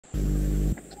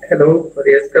hello for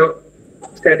the rest of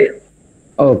study.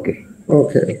 Okay.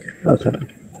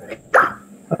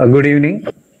 Good evening.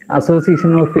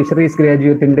 Association of Fisheries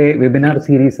Graduate in the webinar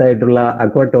series ആയിട്ടുള്ള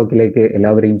അക്വാടോക്കിലേക്ക്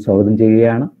എല്ലാവരെയും സ്വാഗതം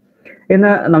ചെയ്യുകയാണ്.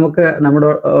 ഇന്ന് നമുക്ക്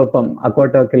നമ്മുടെ ഒപ്പം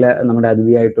അക്വാടോക്കിൽ നമ്മുടെ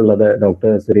അതിഥിയായിട്ടുള്ളത്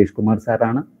ഡോക്ടർ സുരേഷ് കുമാർ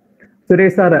സാറാണ്.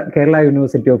 Suresh sir Kerala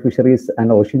university of fisheries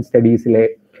and ocean സ്റ്റഡീസിലെ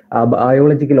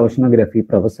biological oceanography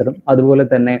പ്രൊഫസറും അതുപോലെ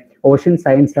തന്നെ ഓഷ്യൻ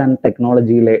സയൻസ് ആൻഡ്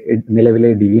ടെക്നോളജിയിലെ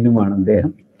നിലവിലെ ഡീനുമാണ്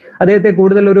അദ്ദേഹം. അദ്ദേഹത്തെ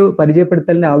കൂടുതൽ ഒരു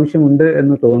പരിചയപ്പെടുത്തലിന്റെ ആവശ്യമുണ്ട്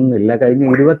എന്ന് തോന്നുന്നില്ല. കഴിഞ്ഞ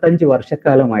 25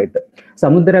 വർഷക്കാലമായിട്ട്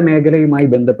സമുദ്ര മേഖലയുമായി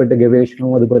ബന്ധപ്പെട്ട്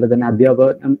ഗവേഷണവും അതുപോലെ തന്നെ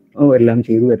അധ്യാപനവും എല്ലാം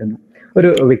ചെയ്തു വരുന്ന ഒരു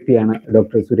വ്യക്തിയാണ്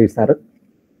ഡോക്ടർ സുരേഷ് സാർ.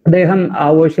 അദ്ദേഹം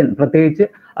ഓഷ്യൻ, പ്രത്യേകിച്ച്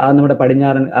നമ്മുടെ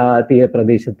പടിഞ്ഞാറൻ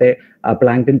തീരപ്രദേശത്തെ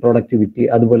പ്ലാങ്ക്ടൺ പ്രൊഡക്ടിവിറ്റി,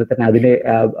 അതുപോലെ തന്നെ അതിനെ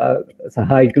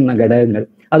സഹായിക്കുന്ന ഘടകങ്ങൾ,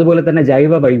 അതുപോലെ തന്നെ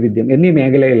ജൈവ വൈവിധ്യം എന്നീ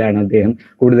മേഖലയിലാണ് അദ്ദേഹം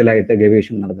കൂടുതലായിട്ട്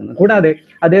ഗവേഷണം നടത്തുന്നത്. കൂടാതെ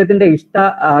അദ്ദേഹത്തിന്റെ ഇഷ്ട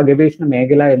ഗവേഷണ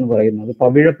മേഖല എന്ന് പറയുന്നത്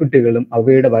പവിഴപ്പുറ്റുകളും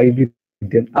അവയുടെ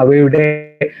വൈവിധ്യം, അവയുടെ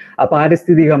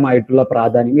പാരിസ്ഥിതികമായിട്ടുള്ള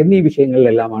പ്രാധാന്യം എന്നീ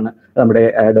വിഷയങ്ങളിലെല്ലാമാണ് നമ്മുടെ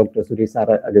ഡോക്ടർ സുരേഷ്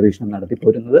സാറ് ഗവേഷണം നടത്തി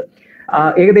പോരുന്നത്.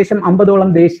 ഏകദേശം 50ഓളം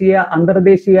ദേശീയ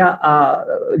അന്തർദേശീയ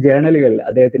ജേണലുകളിൽ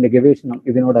അദ്ദേഹത്തിന്റെ ഗവേഷണം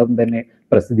ഇതിനോടൊപ്പം തന്നെ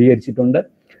പ്രസിദ്ധീകരിച്ചിട്ടുണ്ട്.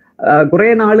 കുറെ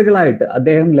നാളുകളായിട്ട്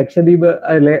അദ്ദേഹം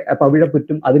ലക്ഷദ്വീപിലെ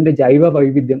പവിഴപ്പുറ്റും അതിന്റെ ജൈവ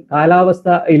വൈവിധ്യം,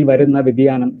 കാലാവസ്ഥയിൽ വരുന്ന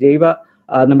വ്യതിയാനം,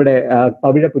 നമ്മുടെ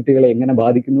പവിഴപ്പുറ്റുകളെ എങ്ങനെ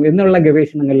ബാധിക്കുന്നു എന്നുള്ള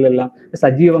ഗവേഷണങ്ങളിലെല്ലാം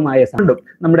സജീവമായ സാണ്ടും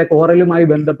നമ്മുടെ കോറലുമായി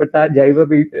ബന്ധപ്പെട്ട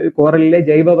കോറലിലെ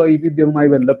ജൈവ വൈവിധ്യവുമായി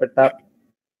ബന്ധപ്പെട്ട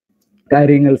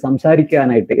കാര്യങ്ങൾ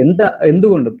സംസാരിക്കാനായിട്ട്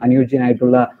എന്തുകൊണ്ടും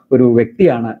അനുയോജ്യനായിട്ടുള്ള ഒരു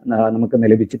വ്യക്തിയാണ് നമുക്ക്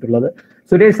ലഭിച്ചിട്ടുള്ളത്.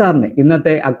 സുരേഷ് സാറിനെ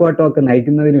ഇന്നത്തെ അക്വാടോക്ക്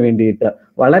നയിക്കുന്നതിന് വേണ്ടിയിട്ട്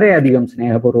വളരെയധികം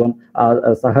സ്നേഹപൂർവ്വം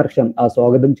സഹർഷം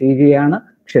സ്വാഗതം ചെയ്യുകയാണ്.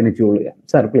 ക്ഷണിച്ചുകൊള്ളുക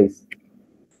sir, please.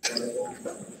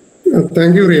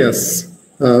 Thank you Riyas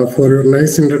for your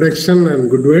nice introduction and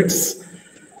good words.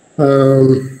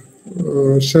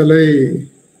 Shall I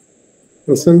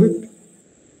present it?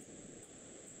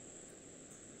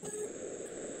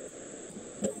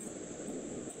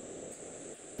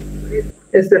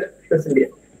 Yes, sir. Present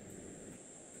it.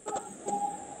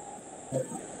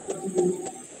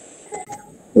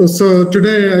 So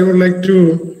today I would like to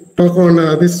talk on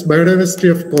this biodiversity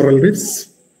of coral reefs.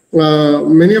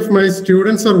 Many of my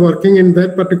students are working in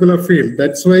that particular field.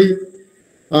 That's why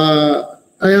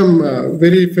I am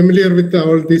very familiar with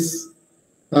all this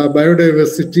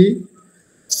biodiversity.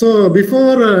 So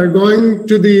before going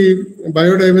to the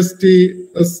biodiversity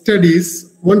studies,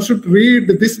 one should read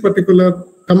this particular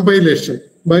compilation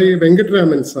by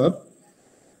Venkataraman sir.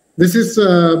 This is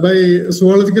by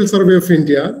Zoological Survey of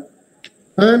India.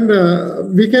 And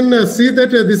we can see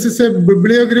that this is a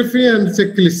bibliography and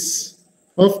checklist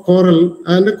of coral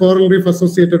and coral reef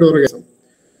associated organism.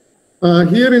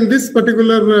 Here in this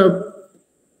particular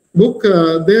book,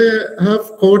 they have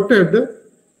quoted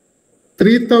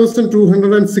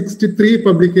 3,263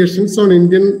 publications on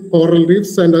Indian coral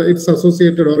reefs and its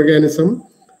associated organism.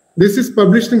 This is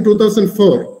published in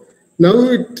 2004. Now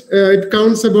it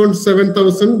counts about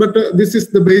 7,000, but this is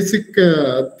the basic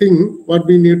thing what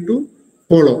we need to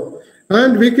follow.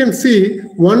 And we can see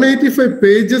 185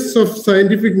 pages of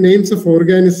scientific names of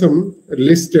organism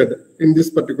listed in this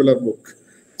particular book.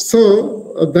 So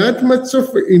that much of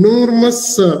enormous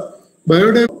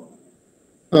biodiversity,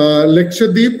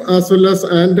 Lakshadweep as well as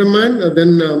Andaman,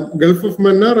 then Gulf of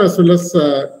Mannar as well as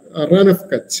Rann of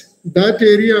Kutch. That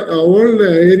area, all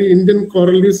the Indian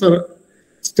coral reefs are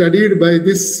studied by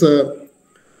this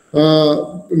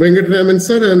Venkataraman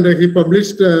sir, and he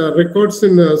published records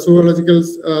in zoological.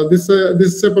 This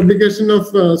is a publication of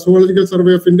Zoological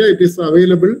Survey of India. It is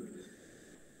available,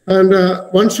 and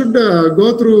one should go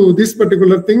through this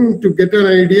particular thing to get an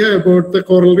idea about the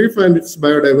coral reef and its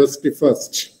biodiversity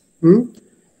first.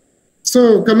 So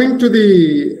coming to the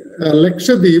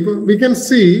Lakshadweep, we can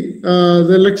see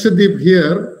the Lakshadweep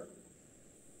here.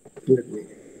 Let me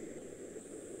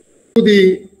to the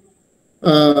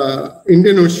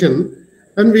Indian Ocean,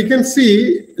 and we can see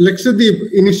Lakshadweep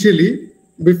initially.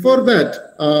 Before that,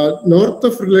 north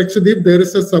of Lakshadweep, there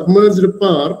is a submerged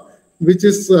part which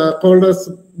is called as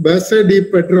Base di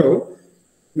Pedro,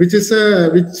 which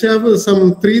have some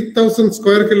 3,000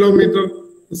 square kilometer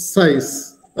size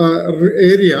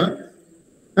area,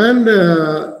 and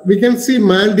we can see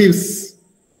Maldives.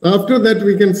 After that,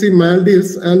 we can see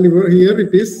Maldives, and here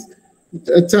it is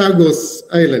Chagos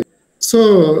Island. So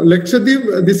Lakshadweep,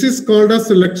 this is called as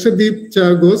Lakshadweep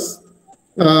Chagos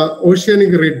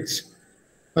Oceanic Ridge.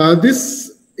 This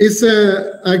is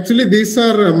actually these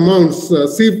are mounds.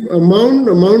 See,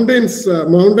 mountains,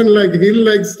 mountain-like,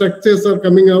 hill-like structures are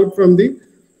coming out from the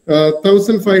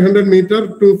 1,500 meter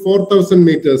to 4,000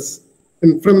 meters,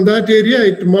 and from that area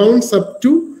it mounts up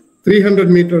to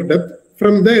 300-meter depth.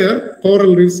 From there,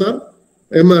 coral reefs are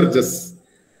emerges.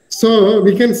 So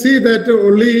we can see that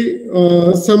only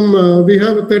we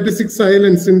have 36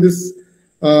 islands in this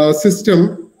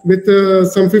system with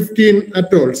some 15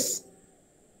 atolls.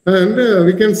 And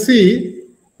we can see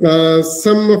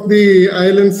some of the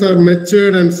islands are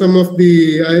matured and some of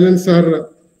the islands are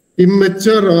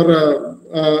immature, or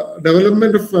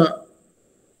development of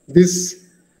these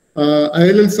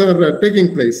islands are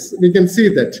taking place. We can see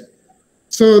that.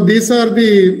 So these are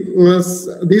this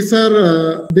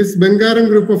Bengaram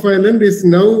group of island is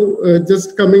now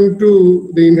just coming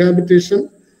to the inhabitation.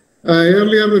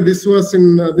 Earlier this was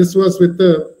with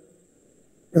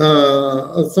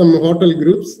some hotel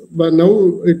groups, but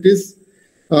now it is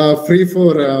free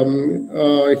for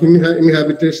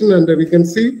inhabitation, and we can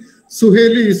see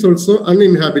Suheli is also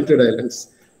uninhabited islands.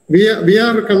 We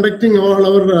are conducting all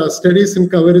our studies in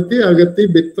Kavarthi, Agatti,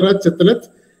 Bitra, Chetalat,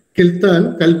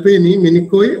 Kiltan, Kalpeni,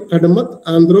 Minikoi, Kadamat,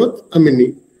 Androth,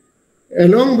 Amini.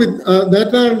 Along with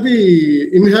that are the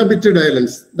inhabited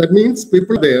islands. That means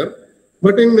people are there.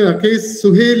 But in case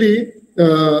Suheli,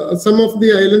 some of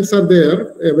the islands are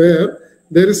there where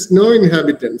there is no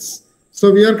inhabitants.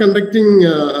 So we are conducting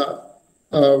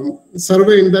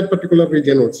survey in that particular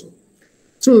region also.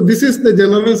 So this is the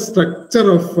general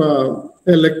structure of a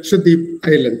Lakshadweep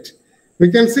island. We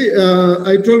can see,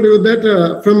 I told you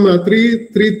that from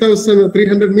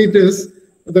 3,300 meters,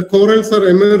 the corals are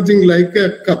emerging like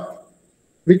a cup.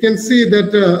 We can see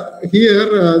that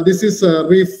here, this is a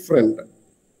reef front.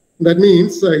 That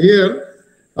means here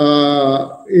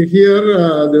the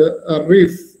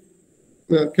reef.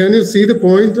 Can you see the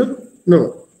pointer?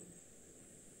 No.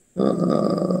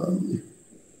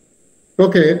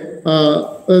 Okay.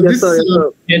 Yes,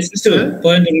 sir. Yes, sir.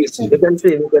 Pointer is. You can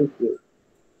see.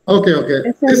 Okay.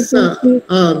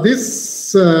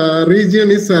 This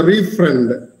region is a reef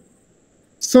front.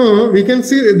 So we can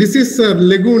see this is a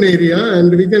lagoon area,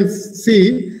 and we can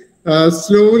see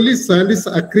slowly sand is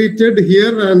accreted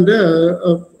here, and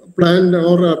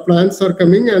plants are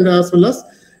coming, and as well as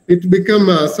it become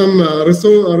some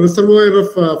reservoir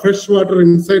of fresh water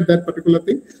inside that particular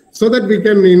thing, so that we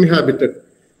can inhabit it.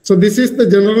 So this is the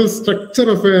general structure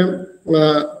of the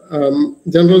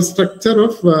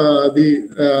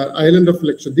island of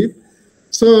Lakshadweep.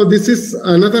 So this is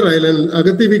another island,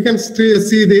 Agatti. We can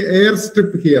see the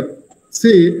airstrip here.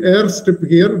 See airstrip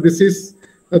here. This is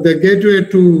the gateway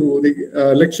to the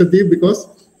Lakshadweep, because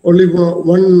only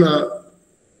one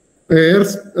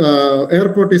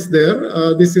airport is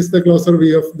there. This is the closer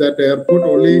view of that airport.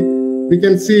 Only we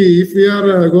can see, if we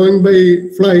are going by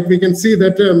flight, we can see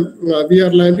that we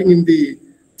are landing in the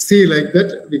sea like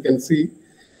that. We can see.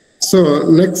 So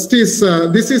next is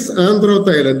this is Androth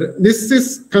Island. This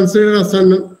is considered as a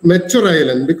mature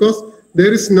island because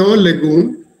there is no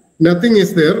lagoon. Nothing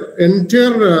is there.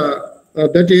 Entire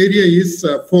that area is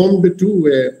formed to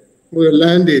a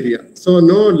land area. So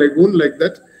no lagoon like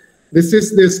that. This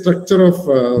is the structure of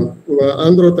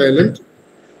Androth Island.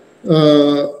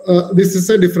 This is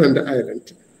a different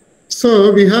island.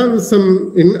 So we have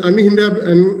some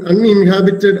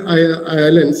uninhabited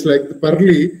islands like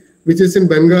Parli, which is in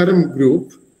Bengaram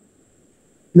group.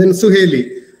 Then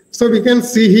Suheli. So we can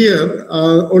see here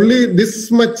only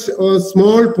this much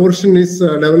small portion is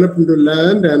developed into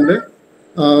land, and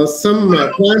some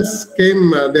plants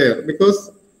came there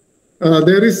because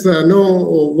there is no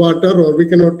water, or we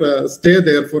cannot stay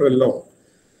there for a long.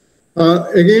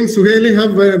 Again, Suheli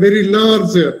have a very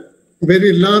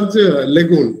large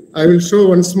lagoon. I will show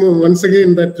once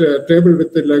again that table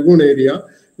with the lagoon area.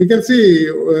 We can see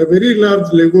a very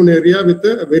large lagoon area with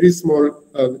a very small.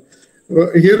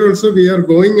 Here also we are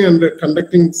going and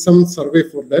conducting some survey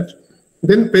for that.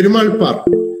 Then Perumal Park,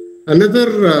 another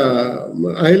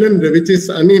island which is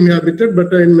uninhabited,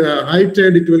 but in high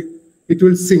tide it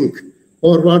will sink,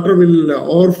 or water will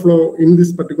overflow in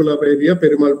this particular area,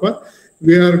 Perumal Park.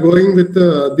 We are going with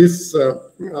this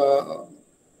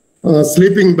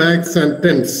sleeping bags and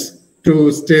tents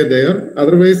to stay there.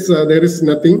 Otherwise, there is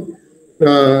nothing.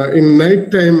 In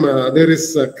night time, there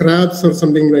is crabs or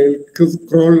something like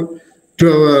crawl to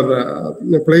our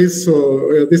place.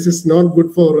 So this is not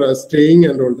good for staying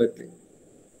and all that thing.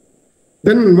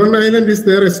 Then one island is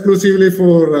there exclusively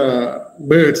for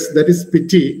birds. That is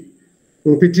Piti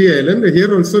Island.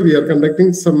 Here also we are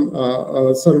conducting some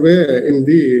survey in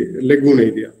the lagoon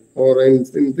area, or in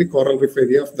the coral reef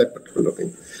area of that particular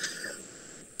thing.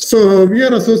 So we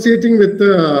are associating with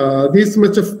these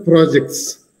much of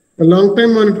projects. A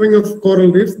long-time monitoring of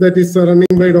coral reefs that is running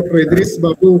by Dr. Idris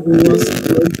Babu, who was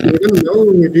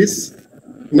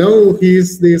now he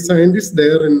is the scientist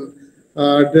there in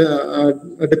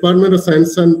Department of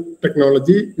Science and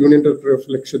Technology, Union Territory of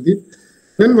Lakshadweep.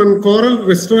 Then one coral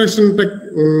restoration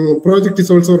project is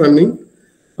also running.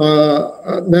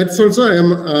 That's also I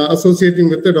am associating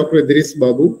with Dr. Idris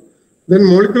Babu. Then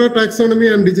molecular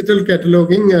taxonomy and digital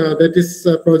cataloging, that is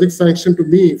a project sanctioned to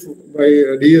me by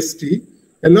DST.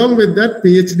 Along with that,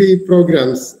 PhD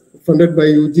programs funded by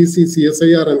UGC,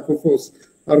 CSIR and COFOS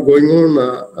are going on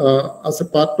as a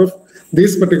part of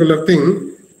this particular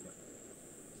thing.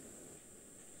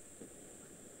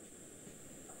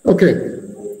 Okay,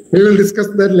 we will discuss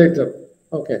that later.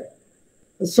 Okay.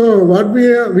 So what we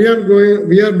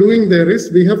are doing there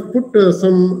is we have put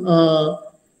some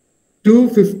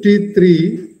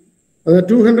 253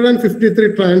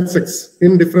 transects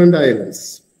in different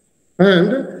islands,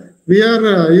 and we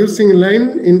are using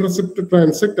line intercept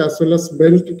transect as well as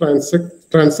belt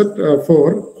transect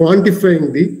for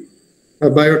quantifying the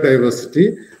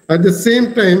biodiversity. At the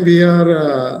same time, we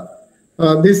are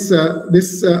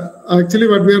actually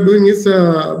what we are doing is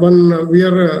we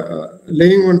are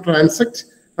laying one transect,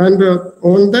 and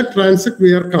on that transect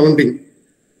we are counting.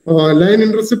 Line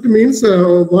intercept means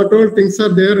what all things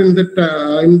are there in that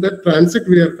transect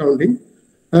we are counting,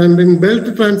 and in belt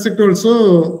transect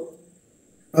also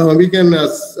we can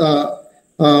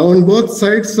on both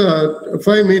sides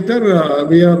 5 meter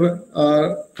we are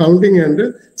counting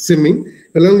and simming,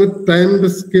 along with timed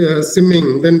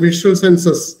simming, then visual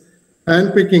sensors,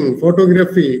 hand picking,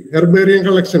 photography, herbarium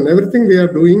collection, everything we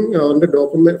are doing on the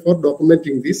for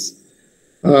documenting this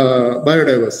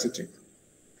biodiversity.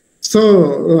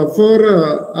 So for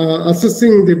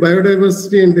assessing the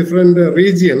biodiversity in different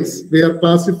regions, we are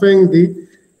classifying the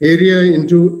area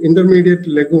into intermediate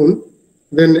lagoon,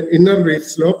 then inner reef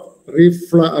slope, reef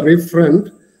front,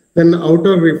 then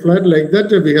outer reef flat. Like that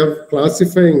we have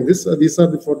classifying this. These are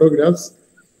the photographs.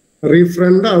 Reef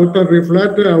front, outer reef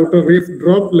flat, outer reef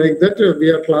drop, like that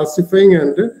we are classifying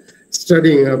and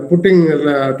studying, putting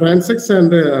transects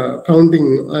and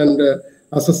counting and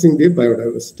assessing the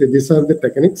biodiversity. These are the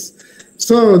techniques.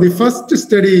 So the first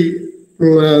study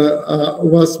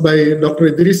was by Dr.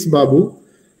 Idris Babu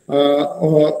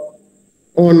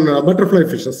on butterfly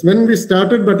fishes. When we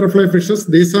started butterfly fishes,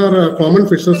 these are common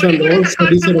fishes and all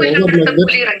studies are over like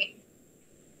that.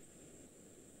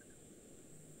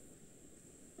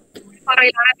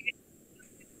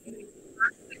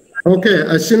 Okay,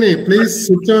 Ashwini, please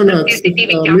switch on.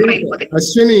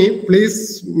 Ashwini,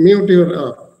 please mute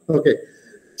your. Okay.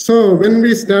 So when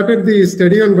we started the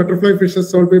study on butterfly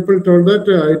fishes, all people told that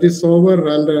it is over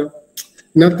and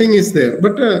nothing is there.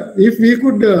 But if we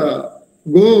could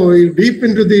go deep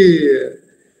into the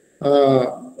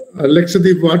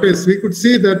Lakshadweep waters, we could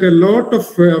see that a lot of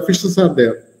fishes are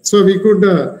there. So we could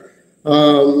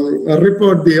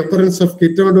report the occurrence of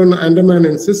Chytodon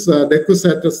andamanensis,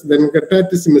 Decusatus, then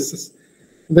Catatissimus,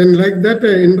 then like that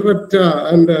Interrupta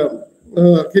and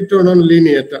Chytodon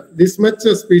lineata. This much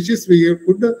species we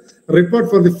could report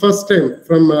for the first time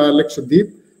from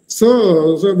Lakshadweep.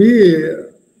 So we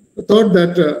thought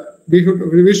that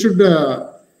we should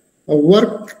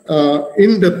work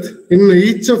in depth in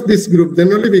each of this group.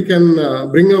 Then only we can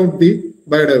bring out the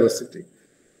biodiversity.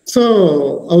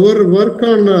 So our work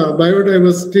on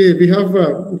biodiversity, we have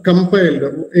compiled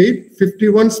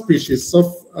 851 species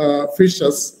of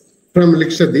fishes from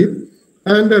Lakshadweep.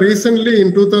 And recently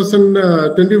in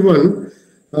 2021,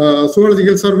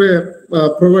 Zoological Survey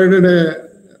provided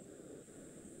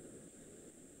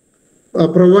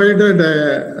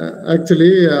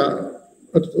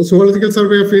Zoological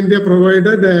Survey of India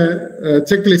provided a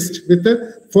checklist with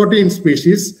 14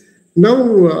 species.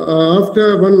 Now,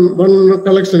 after one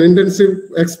collection, intensive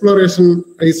exploration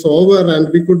is over, and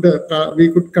we could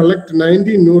collect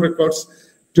 90 new records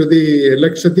to the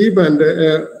Lakshadweep, and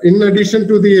in addition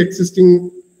to the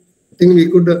existing thing, we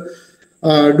could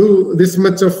do this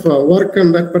much of work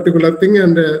on that particular thing,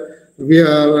 and we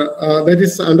are that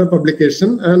is under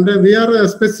publication, and we are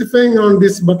specifying on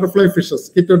these butterfly fishes,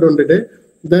 Chytodontidae.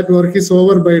 That work is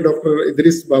over by Dr.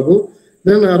 Idris Babu.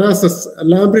 Then Arasus,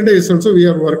 Labridae is also we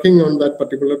are working on that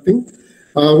particular thing.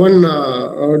 One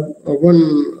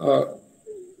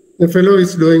fellow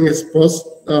is doing his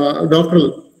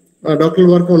doctoral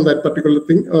work on that particular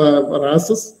thing,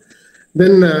 Arasus.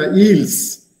 Then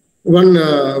eels. One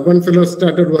fellow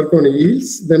started work on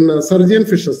eels. Then surgeon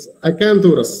fishes,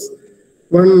 Acanthurus.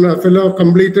 One fellow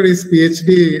completed his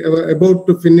PhD, about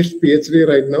to finish PhD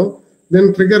right now.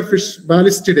 Then triggerfish,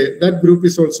 Ballistidae, that group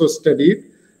is also studied.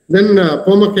 Then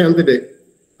Pomacanthidae,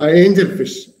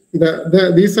 angelfish.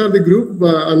 These are the group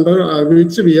under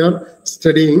which we are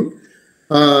studying.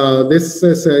 This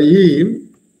is eel.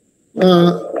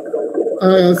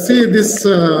 see this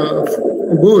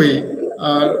boy,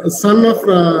 son of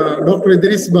Dr.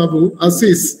 Idris Babu,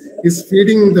 Aziz, is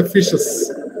feeding the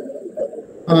fishes.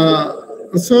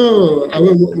 So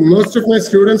most of my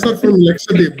students are from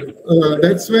Lakshadweep.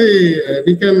 That's why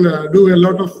we can do a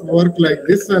lot of work like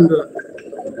this. And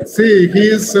see, he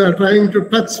is trying to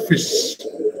touch fish.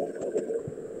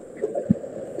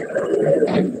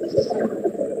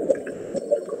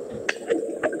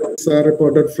 It's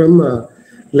reported from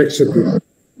Lakshadweep.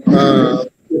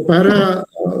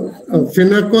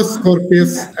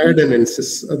 Phenacoscorpius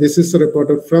adenensis. This is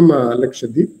reported from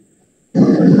Lakshadweep.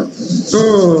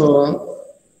 So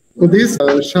these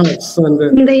sharks and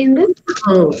in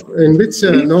which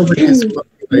nobody is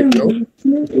working right now.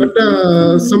 But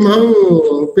somehow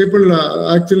people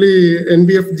actually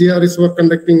NBFGR is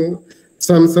conducting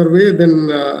some survey. Then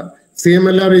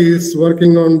CMLR is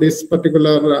working on this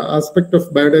particular aspect of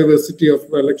biodiversity of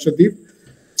Lakshadweep.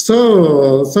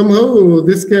 So somehow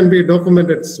this can be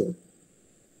documented soon.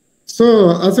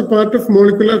 So as a part of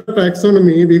molecular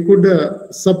taxonomy, we could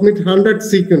submit 100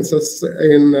 sequences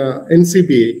in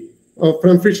NCBA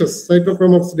from fishes,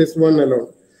 Cytochromopsis 1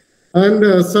 alone.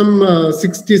 And some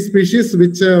 60 species,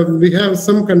 which we have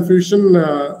some confusion,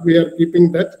 we are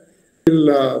keeping that.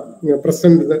 We'll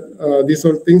present these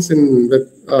all things in the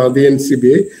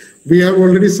NCBA. We have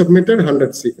already submitted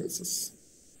 100 sequences.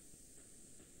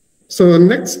 So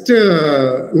next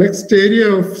area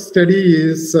of study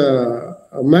is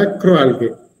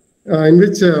macroalgae, in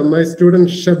which my student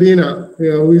Shabina,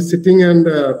 who is sitting and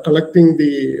collecting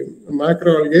the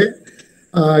macroalgae,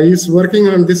 is working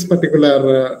on this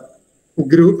particular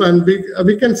group. And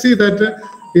we can see that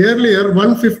earlier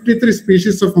 153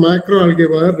 species of macroalgae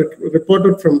were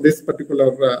reported from this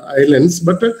particular islands,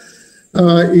 but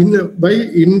by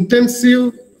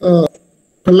intensive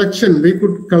collection, we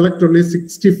could collect only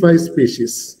 65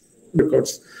 species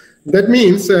records. That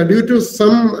means due to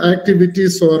some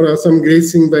activities or some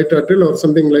grazing by turtle or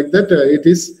something like that, it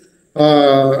is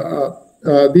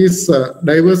this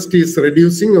diversity is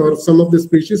reducing, or some of the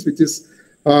species which is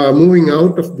moving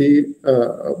out of the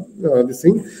this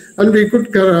thing. And we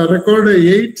could record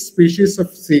 8 species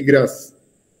of seagrass.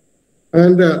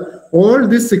 And all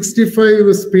these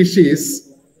 65 species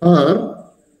are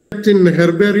kept in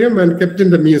herbarium and kept in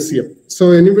the museum.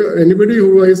 So anybody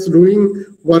who is doing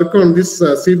work on this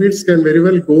seaweeds can very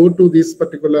well go to this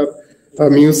particular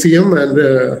museum and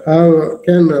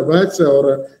can watch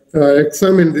or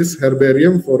examine this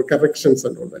herbarium for corrections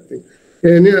and all that thing.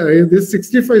 And this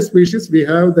 65 species, we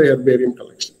have the herbarium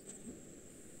collection.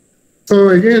 So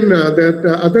again, that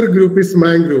other group is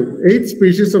mangrove. 8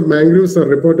 species of mangroves are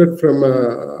reported from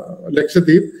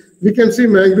Lakshadweep. We can see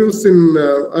mangroves in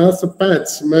as a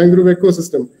patch, mangrove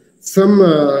ecosystem. Some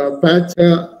patch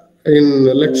in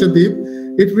Lakshadweep,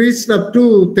 it reached up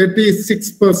to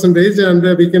 36%, and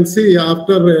we can see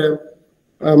after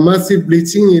massive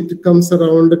bleaching, it comes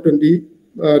around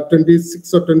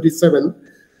 26 or 27.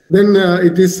 Then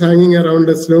it is hanging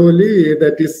around slowly,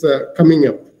 that is coming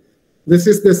up. This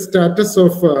is the status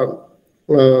of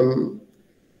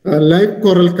live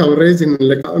coral coverage in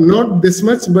not this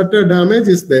much, but damage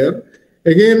is there.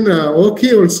 Again,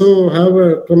 Oki also have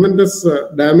a tremendous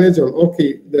damage on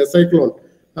Oki, the cyclone,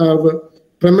 have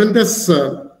tremendous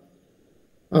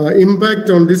impact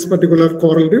on this particular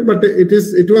coral reef, but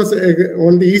it was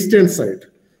on the eastern side.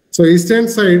 So eastern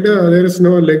side, there is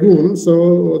no lagoon,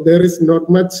 so there is not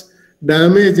much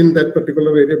damage in that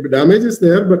particular area. Damage is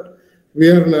there, but we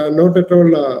are not at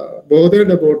all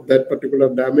bothered about that particular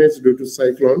damage due to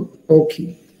cyclone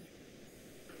Oki.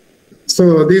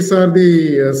 So these are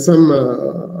the some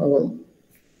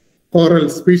coral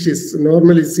species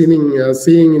normally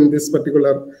seeing in this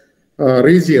particular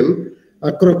region.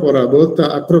 Acropora, both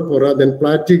Acropora, then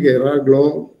Platygaira,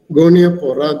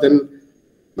 Goniapora, then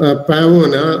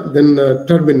Pavona, then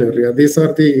Turbinaria.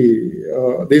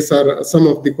 These are some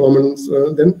of the commons.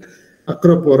 Then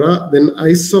Acropora, then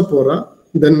Isopora,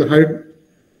 then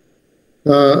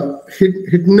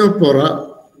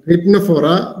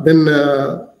Hypnophora, then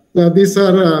these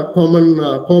are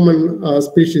common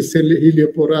species,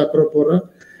 Heliopora, Acropora,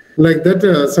 like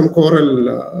that. Some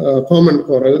coral, common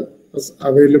coral is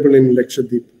available in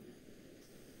Lakshadweep.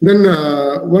 Then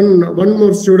one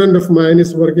more student of mine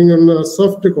is working on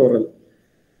soft coral.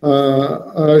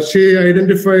 She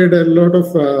identified a lot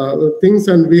of things,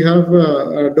 and we have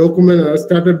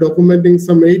started documenting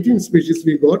some 18 species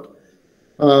we got.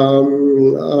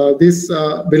 These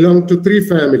belong to 3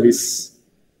 families.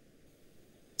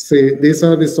 See, these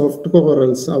are the soft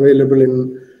corals available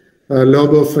in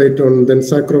Lobophyton, then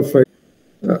Sacrophyte,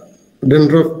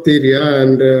 Dendrophtheria,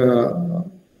 and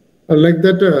like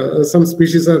that, some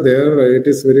species are there. It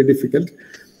is very difficult.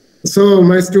 So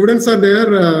my students are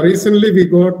there. Recently, we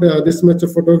got this much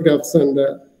of photographs, and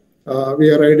we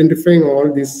are identifying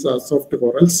all these soft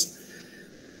corals.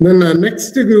 Then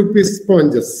next group is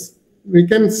sponges. We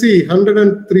can see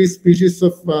 103 species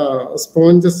of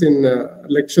sponges in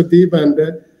Lakshadweep, and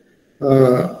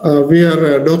we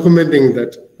are documenting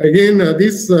that. Again,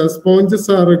 these sponges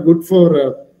are good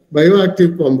for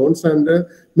bioactive compounds, and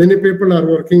many people are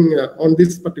working on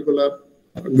this particular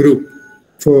group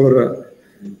for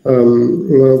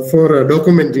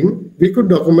documenting. We could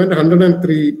document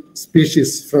 103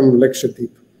 species from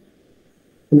Lakshadweep.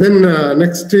 Then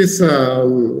next is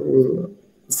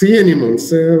sea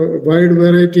anemones, a wide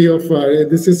variety of,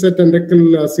 this is a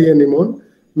tentacle sea anemone,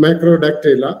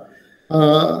 Macrodactyla.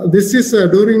 This is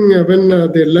during when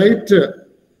the light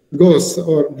goes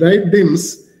or light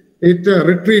dims, it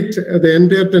retreats the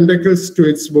entire tentacles to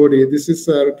its body. This is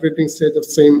a retreating stage of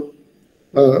same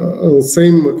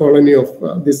colony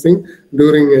of this thing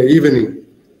during evening.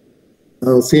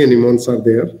 Sea anemones are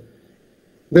there.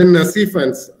 Then sea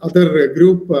fans, other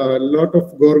group, a lot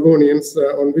of gorgonians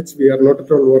on which we are not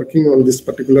at all working on this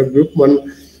particular group.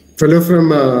 One fellow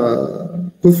from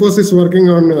Kufos is working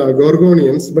on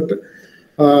gorgonians, but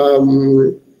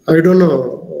I don't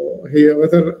know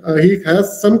whether he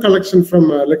has some collection from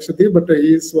Lakshadweep, but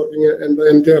he is working in the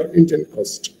entire Indian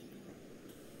coast.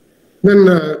 Then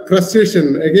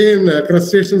crustacean, again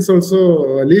crustaceans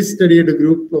also least studied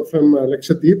group from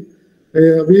Lakshadweep.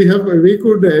 We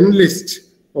could enlist,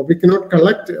 or we cannot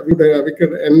collect, we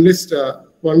could enlist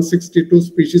 162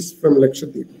 species from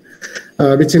Lakshadweep,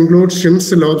 which include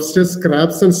shrimps, lobsters,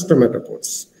 crabs, and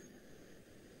stomatopods.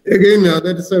 Again,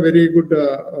 that is a very good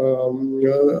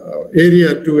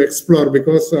area to explore,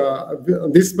 because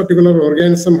this particular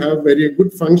organism have very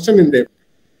good function in them.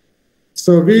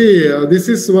 So this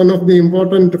is one of the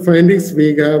important findings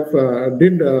we have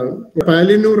did.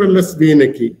 Palinurellus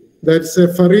vienaki, that's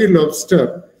a furry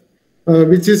lobster,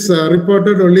 which is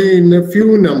reported only in a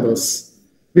few numbers.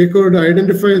 We could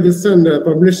identify this and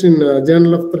publish in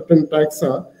Journal of Threatened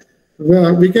Taxa.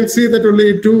 We can see that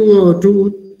only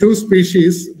two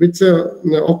species, which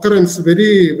occurrence,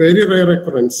 very rare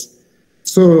occurrence.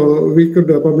 So we could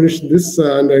publish this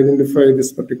and identify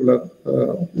this particular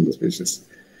species.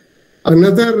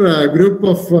 Another group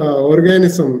of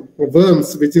organism,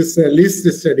 worms, which is least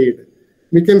studied.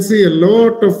 We can see a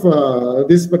lot of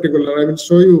this particular, I will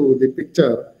show you the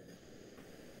picture.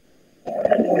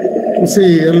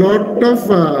 See, a lot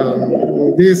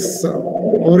of these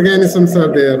organisms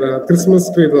are there, Christmas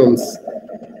tree worms.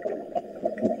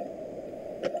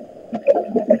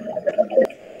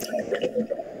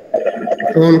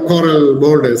 On coral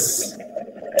boulders.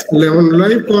 On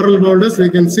live coral boulders, we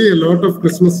can see a lot of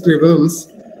Christmas tree worms,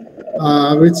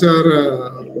 which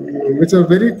are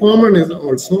very common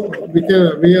also.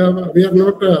 We are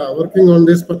not working on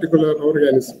this particular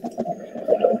organism,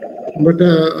 but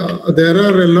there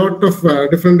are a lot of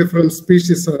different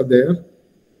species are there.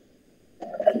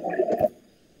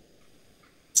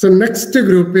 So next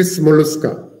group is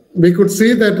mollusca. We could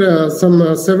see that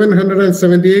some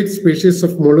 778 species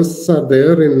of mollusks are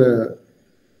there in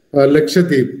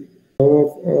Lakshadweep.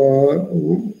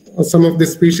 Some of the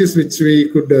species which we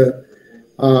could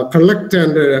collect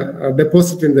and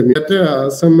deposit in the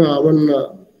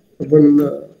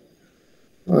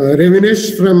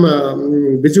Ravinesh from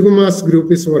Bijukumar's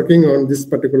group is working on this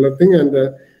particular thing,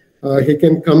 and he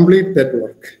can complete that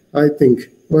work, I think.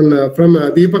 One from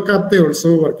Deepak Apte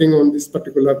also working on this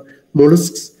particular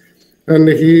mollusks, and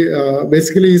he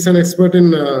basically is an expert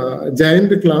in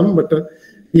giant clam, but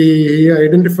he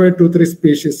identified 2-3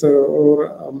 species or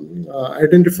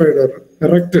identified or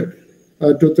erected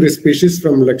 2-3 species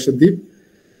from Lakshadweep.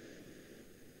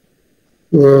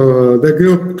 The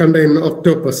group contain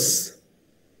octopus,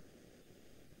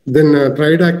 then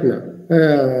tridacna,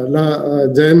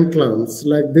 giant clams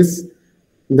like this,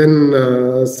 then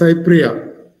cypria.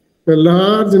 A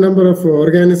large number of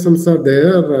organisms are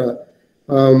there,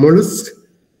 mollusks,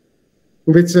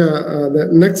 which the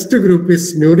next group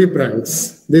is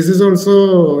nudibranchs. This is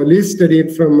also least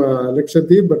studied from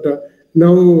Lakshadweep, but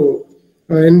now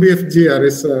NBFGR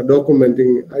is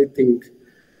documenting, I think.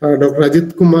 Dr.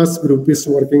 Ajit Kumar's group is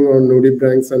working on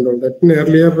nudibranchs and all that. And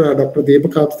earlier, Dr.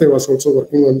 Deepak Apte was also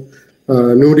working on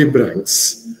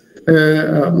nudibranchs.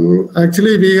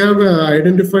 Actually, we have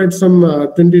identified some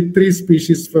 23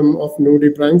 species of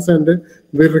nudibranchs, and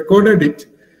we recorded it.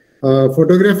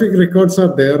 Photographic records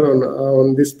are there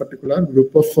on this particular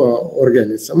group of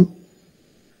organism.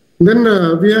 Then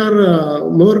we are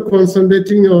more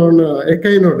concentrating on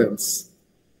echinoderms.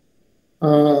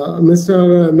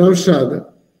 Mr.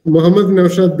 Mohammed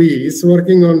Naushad B is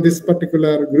working on this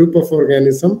particular group of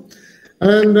organism.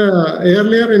 And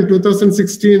earlier in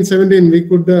 2016-17, we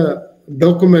could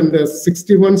document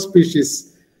 61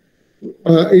 species,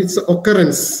 its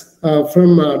occurrence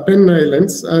from 10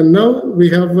 islands. And now we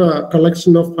have a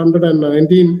collection of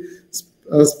 119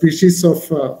 species of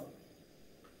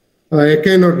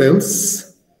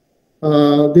echinoderms.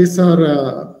 These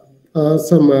are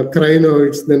some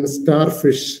crinoids, then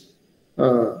starfish,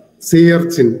 sea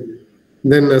urchin,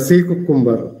 then sea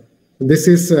cucumber. This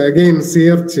is again sea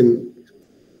urchin.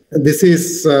 This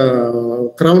is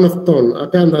crown of thorn,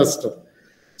 acanthaster.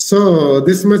 So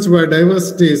this much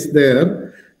biodiversity is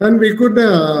there, and we could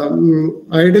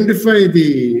identify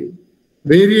the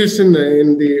variation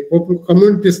in the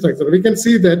community structure. We can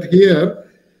see that here,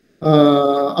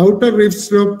 outer reef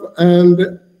slope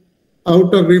and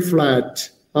outer reef flat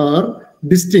are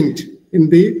distinct in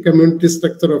the community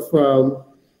structure of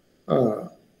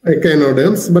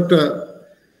echinoderms, but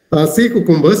sea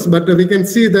cucumbers. But we can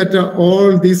see that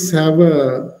all these have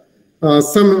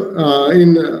some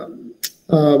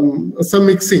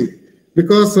mixing,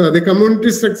 because the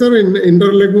community structure in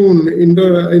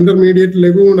intermediate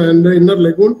lagoon and inner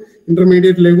lagoon,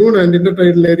 intermediate lagoon and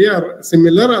intertidal area are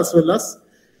similar, as well as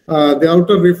the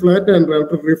outer reef flat and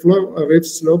outer reef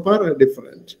slope are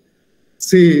different.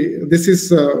 See, this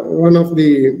is one of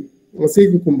the sea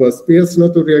cucumbers, P.S.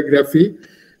 Oceanography,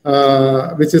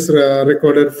 which is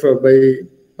recorded by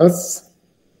us.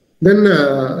 Then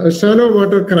shallow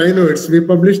water crinoids we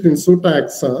published in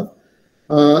Sutaxa.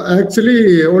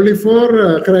 Actually, only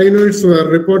 4 crinoids were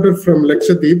reported from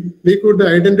Lakshadweep. We could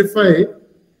identify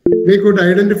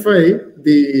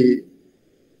the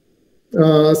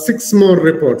 6 more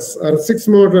reports, or 6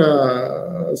 more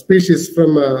species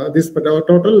from this, but our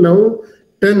total now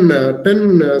 10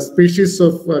 species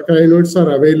of crinoids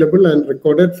are available and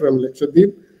recorded from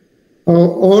Lakshadweep.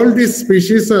 All these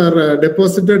species are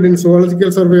deposited in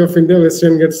Zoological Survey of India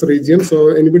Western Ghats region,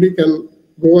 so anybody can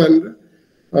go and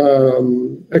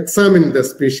examine the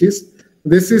species.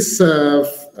 This is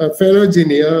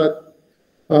Phenogenia,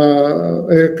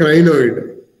 a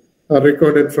crinoid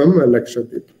recorded from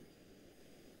Lakshadweep.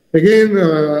 Again,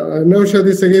 Naushad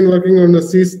is again working on the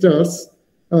sea stars.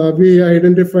 We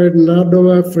identified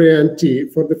Nardova freyanti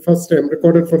for the first time,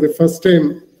 recorded for the first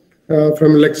time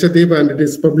from Lakshadweep, and it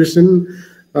is published in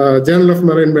Journal of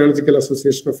Marine Biological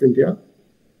Association of India.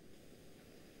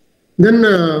 Then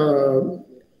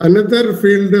another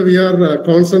field we are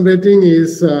concentrating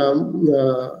is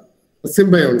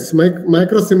symbionts,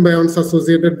 microsymbionts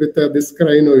associated with these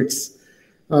crinoids.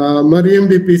 Mariam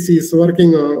BPC is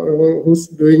working on, who's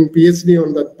doing PhD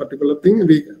on that particular thing.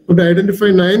 We could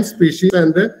identify 9 species,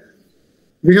 and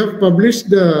we have published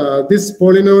this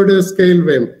polynoid scale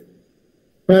worm,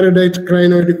 Paradite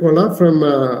crinoidicola, from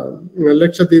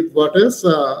Lakshadweep waters.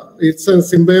 It's a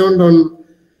symbiont on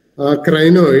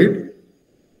crinoid.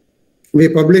 We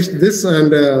published this,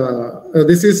 and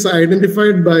this is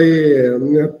identified by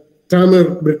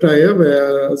Tamer Britayev,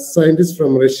 a scientist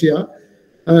from Russia.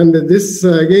 And this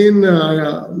again,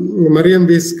 Mariam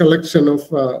B's collection of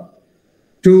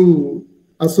 2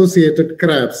 associated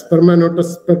crabs,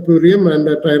 Permanotus purpureum and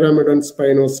Tyramedon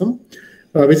spinosum,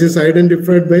 which is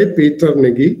identified by Peter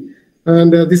Nagy,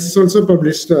 and this is also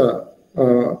published.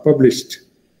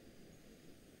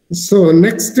 So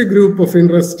next group of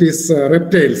interest is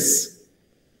reptiles,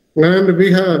 and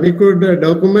we could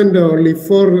document only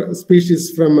 4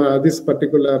 species from this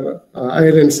particular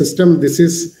island system. This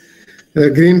is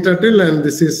green turtle, and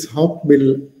this is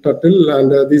hawkbill turtle,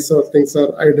 and these are things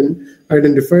are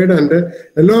identified. And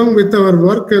along with our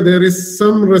work, there is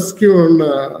some rescue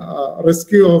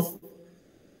of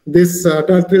these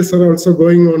turtles are also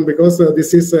going on, because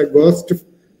this is a ghost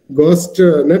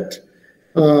net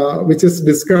which is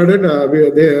discarded.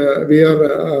 We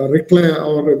are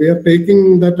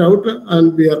taking that out,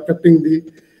 and we are cutting the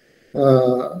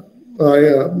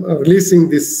releasing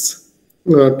this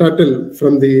turtle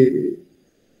from the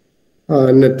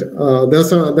net.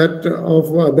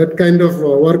 That kind of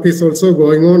work is also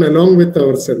going on along with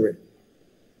our survey.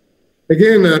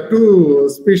 Again, 2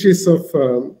 species of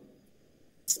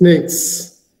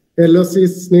snakes, yellow sea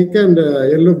snake and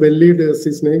yellow-bellied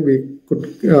sea snake, we could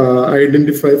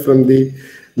identify from the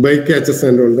bycatches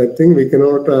and all that thing. We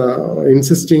cannot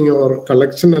insisting or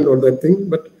collection and all that thing,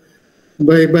 but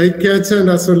by bycatch and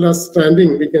as well as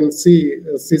standing, we can see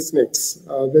sea snakes.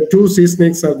 The 2 sea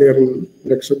snakes are there in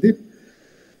Lakshadweep.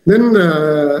 Then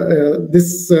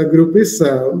this group is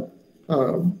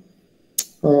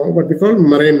what we call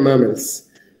marine mammals.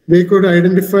 We could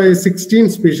identify 16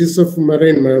 species of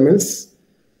marine mammals.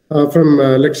 from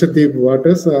Lakshadweep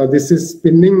waters. This is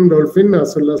spinning dolphin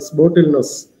as well as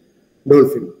bottlenose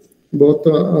dolphin. Both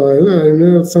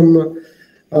some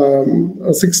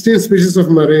 16 species of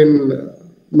marine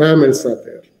mammals are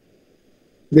there.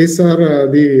 These are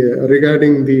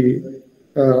regarding the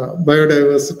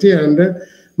biodiversity, and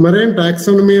marine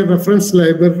taxonomy reference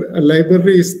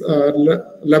laboratory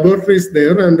is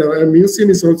there, and a museum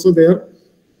is also there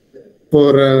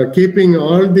for keeping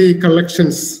all the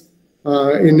collections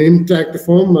in intact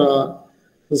form.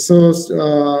 If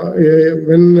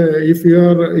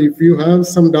you have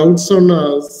some doubts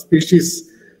on species,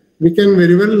 we can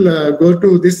very well go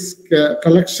to this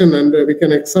collection and we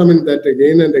can examine that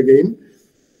again and again.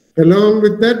 Along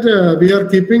with that, we are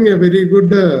keeping a very good,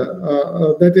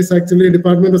 that is actually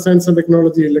Department of Science and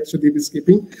Technology, Lakshadweep is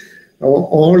keeping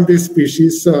all these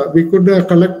species. We could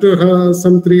collect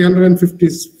some 350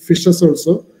 fishes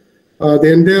also.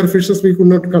 The entire fishes we could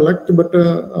not collect, but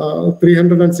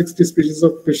 360 species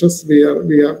of fishes we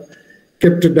are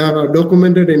kept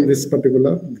documented in this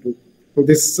particular group.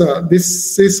 This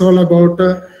is all about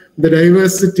the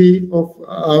diversity of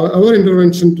our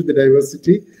intervention to the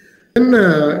diversity. And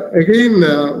again,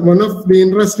 one of the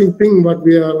interesting thing what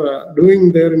we are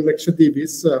doing there in Lakshadweep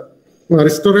is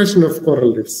restoration of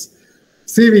coral reefs.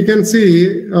 See, we can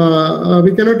see, we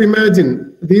cannot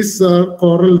imagine these are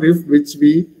coral reef which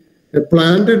we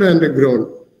planted and grown,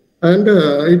 and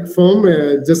it form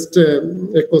just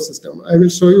ecosystem. I will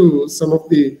show you some of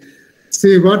the,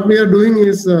 see what we are doing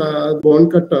is bone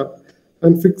cutter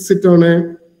and fix it on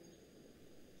a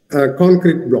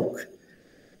concrete block.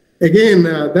 Again,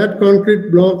 that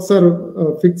concrete blocks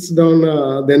are fixed on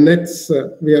the nets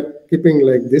we are keeping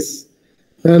like this.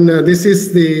 And this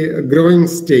is the growing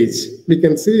stage. We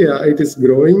can see it is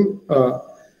growing.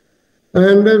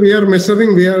 And we are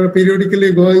measuring, we are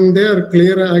periodically going there,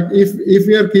 clear. If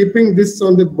we are keeping this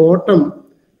on the bottom,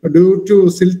 due to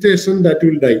siltation, that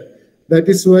will die. That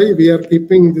is why we are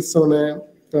keeping this on a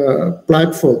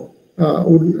platform.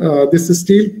 This is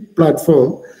steel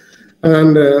platform.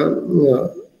 And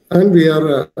we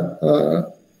are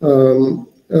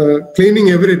cleaning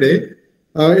every day.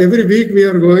 Every week we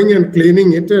are going and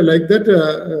cleaning it. Like that,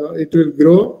 it will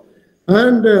grow.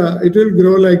 And it will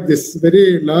grow like this,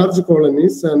 very large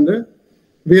colonies. And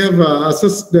we have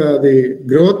assessed the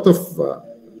growth of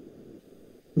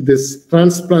this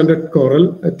transplanted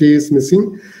coral. It is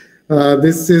missing.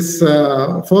 This is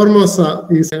Formosa.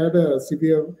 He's had a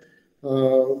severe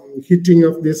hitting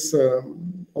of this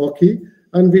Oki.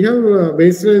 And we have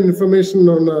baseline information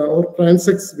on our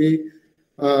transects we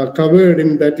covered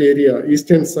in that area,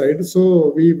 eastern side.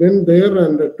 So we went there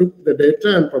and took the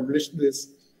data and published this,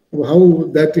 how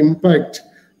that impact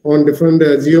on different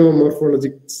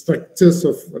geomorphologic structures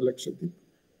of Lakshadweep.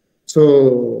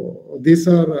 So these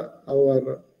are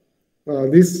our,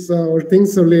 these are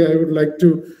things only I would like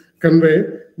to convey.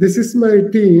 This is my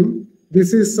team.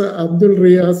 This is Abdul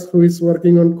Riaz, who is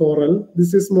working on coral.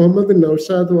 This is Mohammed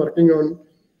Naushad working on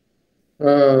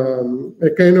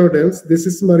echinoderms. This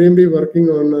is Mariambi working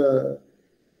on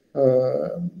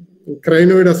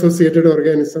crinoid-associated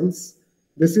organisms.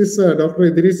 This is Dr.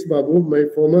 Idris Babu, my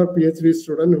former PhD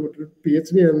student who did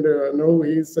PhD, and now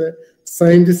he is a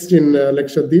scientist in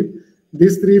Lakshadweep.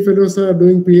 These three fellows are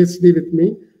doing PhD with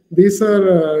me. These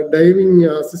are diving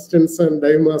assistants and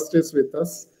dive masters with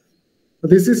us.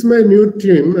 This is my new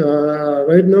team.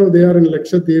 Right now they are in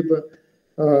Lakshadweep.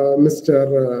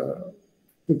 Mr.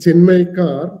 Chinmay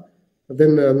Kar,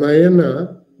 then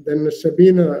Nayana, then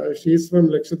Shabina. She is from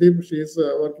Lakshadweep. She is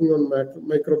working on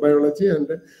microbiology, and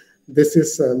this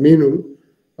is Meenu.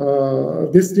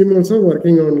 This team also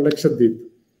working on Lakshadweep.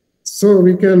 So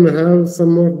we can have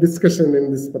some more discussion in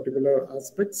this particular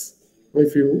aspects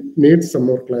if you need some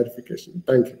more clarification.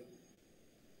 Thank you.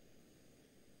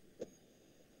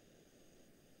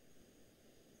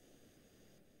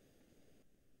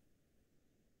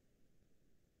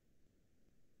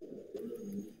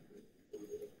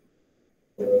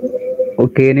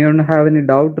 Okay, anyone have any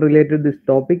doubt related to this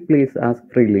topic? Please ask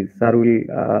freely. Sir will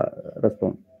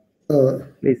respond.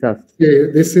 Please ask.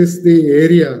 Okay, this is the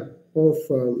area of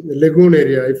lagoon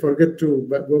area. I forget to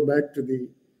go back to the.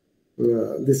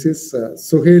 This is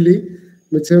Suheli,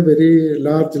 which is a very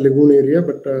large lagoon area,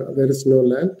 but there is no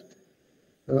land.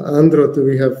 Andhroth,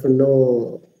 we have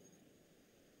no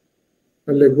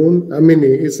lagoon.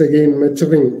 Amini is again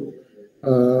maturing,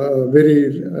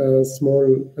 very small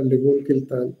lagoon.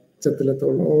 Kiltan,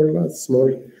 Chatilathol, all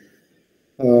small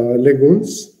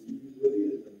lagoons.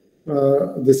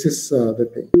 This is the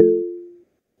thing.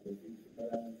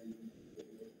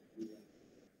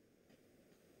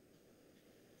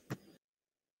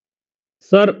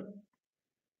 Sir,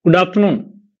 Good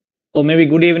afternoon, or maybe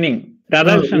good evening.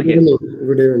 Radhakrishnan here.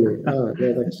 Good evening.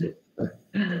 Radhakrishnan.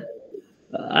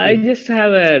 I just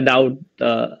have a doubt.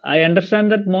 I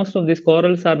understand that most of these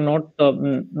corals are not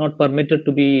permitted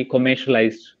to be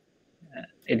commercialized.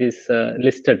 It is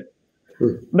listed.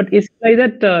 But it's like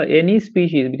that any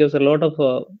species, because a lot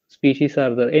of species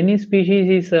are there, any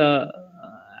species is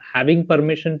having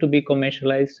permission to be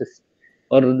commercialized,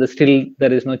 or still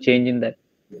there is no change in that?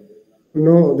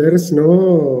 No, there is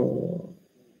no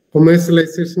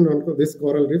commercialization on this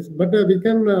coral reefs, but we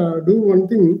can do one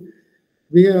thing.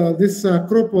 This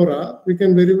acropora we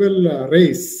can very well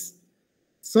raise,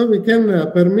 so we can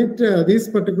permit this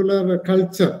particular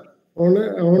culture on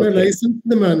a licensed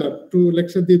manner to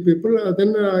Lakshadweep people.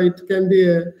 Then it can be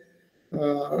a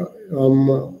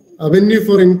venue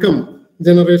for income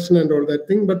generation and all that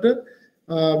thing. But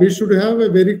we should have a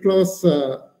very close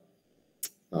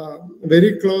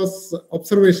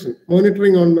observation,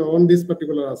 monitoring on this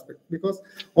particular aspect, because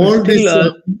all these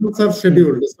things are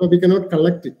scheduled, so we cannot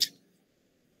collect it.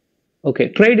 Okay,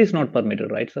 trade is not permitted,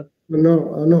 right, sir?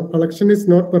 No, collection is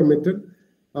not permitted.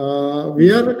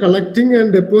 We are collecting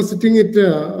and depositing it,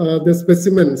 the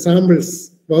specimen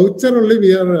samples. Voucher only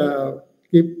we are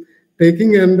keep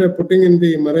taking and putting in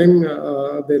the marine,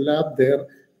 the lab there,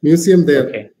 museum there.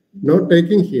 Okay. Not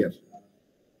taking here.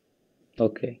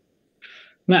 Okay.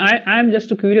 I'm just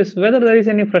curious whether there is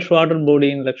any freshwater body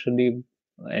in Lakshadweep,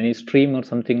 any stream or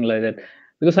something like that.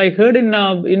 Because I heard in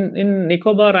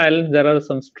Nicobar Islands there are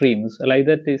some streams like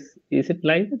that. Is it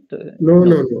like that? No.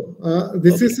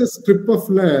 This is a strip of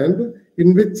land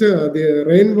in which the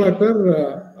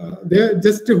rainwater, they are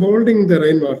just holding the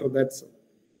rainwater. That's all.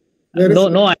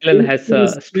 No island has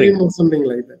a stream or something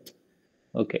like that.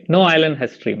 Okay, no island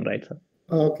has stream, right, sir?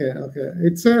 Okay.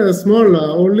 It's a small,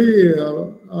 only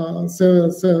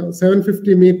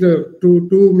 750 meter to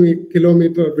 2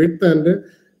 kilometer width and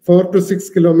 4 to 6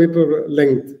 kilometer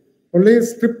length. Only a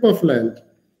strip of land.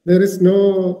 There is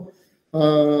no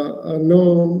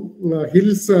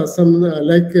hills, some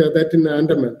like that in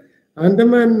Andaman.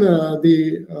 Andaman,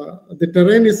 the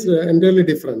terrain is entirely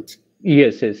different.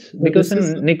 Yes. Because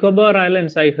in Nicobar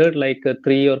Islands, I heard like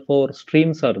 3 or 4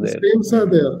 streams are there. Streams are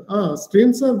there.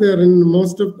 Streams are there in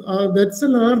most of. That's a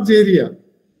large area.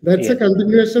 That's a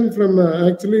continuation from.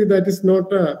 Actually, that is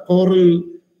not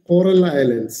coral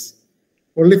islands.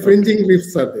 Only fringing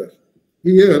reefs are there.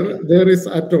 Here, there is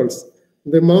atolls.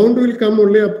 The mound will come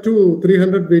only up to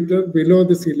 300 meters below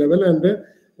the sea level, and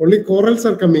only corals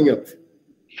are coming up.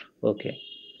 Okay.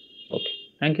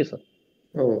 Thank you, sir.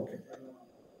 Okay.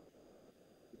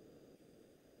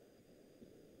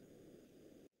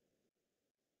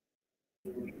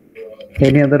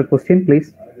 Any other question,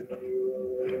 please?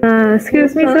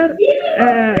 Excuse me, sir.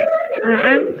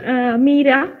 I'm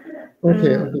Meera.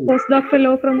 Postdoc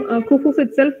fellow from Kufus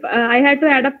itself. I had to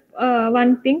add up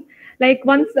one thing. Like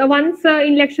once in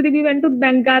Lakshadweep we went to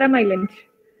Bangaram Island.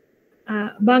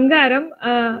 Bangaram,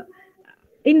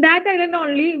 in that island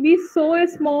only we saw a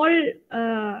small,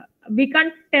 we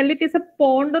can't tell it is a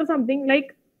pond or something,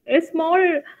 like a small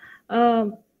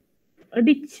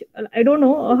ditch. I don't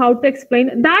know how to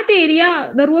explain. That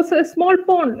area, there was a small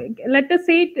pond. Let us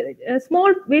say a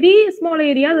small, very small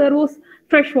area. There was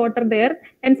fresh water there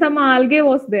and some algae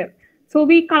was there. So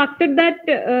we collected that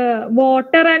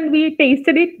water and we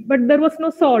tasted it, but there was no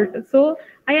salt. So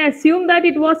I assume that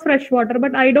it was fresh water,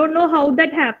 but I don't know how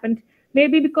that happened.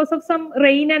 Maybe because of some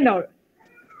rain and all.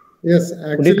 Yes,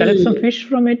 actually. Could you collect some fish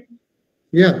from it?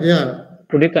 Yeah.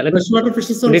 Could you collect freshwater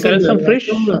fishes? Could you collect some fish?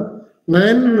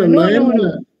 Nine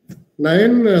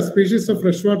species of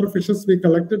freshwater fishes we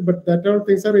collected, but that all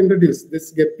things are introduced.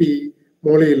 This guppy,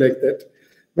 molly, like that.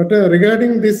 But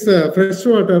regarding this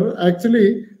freshwater,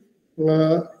 actually,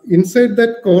 inside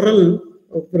that coral,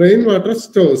 rainwater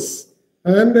stores,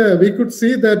 and we could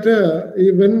see that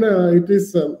even it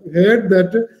is heard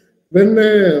that when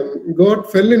God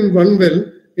fell in one well,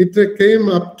 it came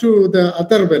up to the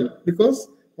other well, because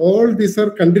all these are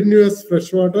continuous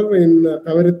freshwater in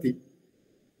Kavaratti.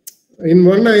 In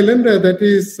one island, that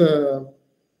is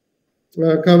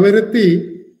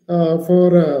Kavaratti,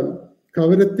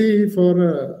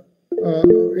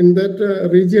 in that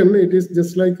region, it is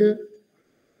just like a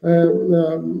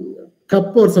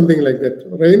cup or something like that.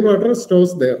 Rainwater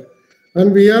stores there,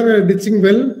 and we are ditching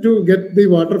well to get the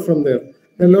water from there.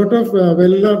 A lot of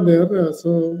well are there,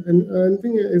 so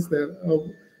anything is there. A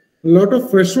lot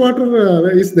of fresh water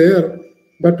is there,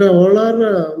 but all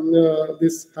are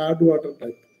this hard water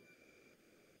type.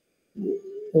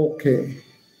 Okay.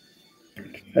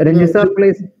 Ranjit,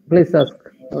 please ask.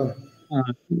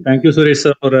 Thank you, Suresh,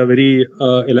 sir, for a very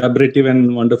elaborative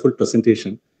and wonderful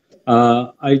presentation.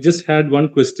 I just had one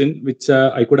question, which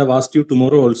I could have asked you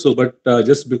tomorrow also, but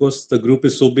just because the group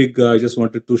is so big, I just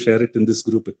wanted to share it in this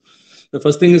group. The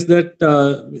first thing is that,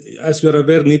 as you are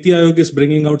aware, Niti Aayog is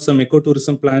bringing out some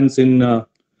ecotourism plans in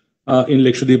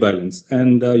Lakshadweep Islands.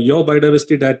 And your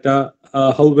biodiversity data,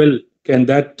 how well can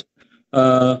that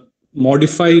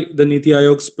modify the Niti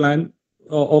Aayog's plan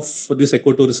of this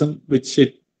ecotourism, which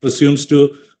it presumes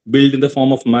to build in the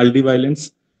form of Maldive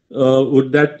Islands?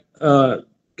 Would that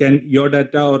can your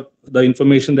data or the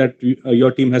information that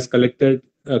your team has collected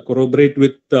corroborate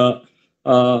with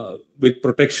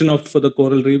protection of the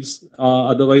coral reefs?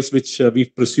 Otherwise, which we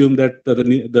presume that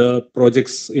the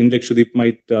projects in Lakshadweep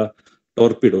might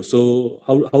torpedo. So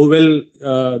how well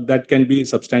that can be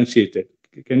substantiated?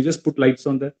 Can you just put lights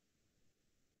on that?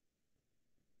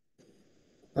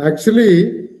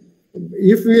 Actually,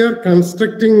 if we are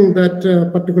constructing that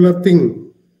particular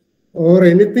thing or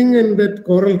anything in that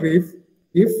coral reef,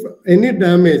 if any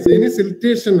damage, any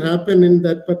siltation happen in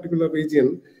that particular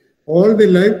region, all the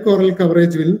live coral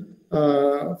coverage will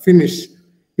finish.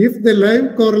 If the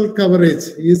live coral coverage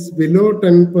is below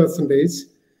 10%,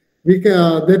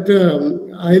 that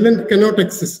island cannot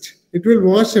exist. It will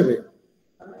wash away.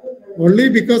 Only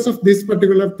because of this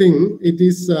particular thing, it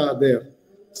is there.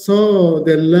 So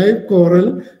the live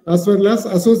coral as well as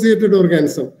associated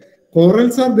organism.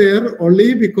 Corals are there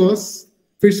only because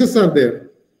fishes are there.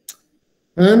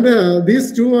 And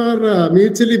these two are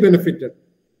mutually benefited.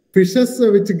 Fishes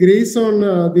which graze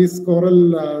on these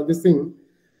coral,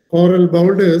 coral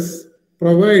boulders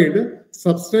provide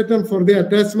substratum for the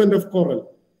attachment of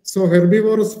coral. So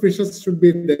herbivorous fishes should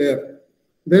be there.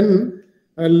 Then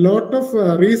a lot of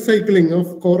recycling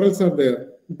of corals are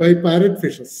there by parrot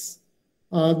fishes.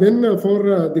 Then for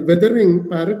the weathering,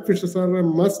 parrot fishes are a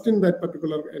must in that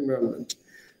particular environment.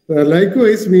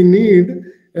 Likewise, we need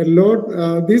a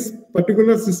lot, this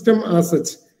particular system as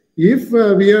such. If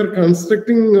we are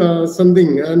constructing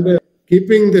something and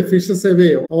keeping the fishes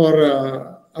away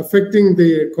or affecting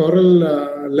the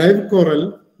coral, live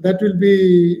coral, that will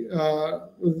be,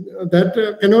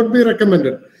 that cannot be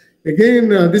recommended. Again,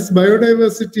 this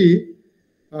biodiversity,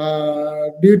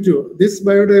 due to this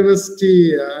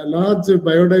biodiversity, large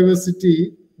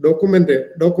biodiversity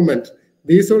document,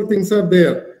 these all things are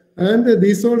there. And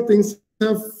these all things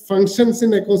have functions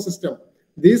in ecosystem.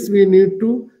 This we need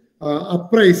to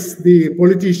apprise the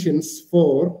politicians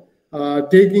for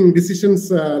taking decisions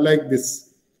like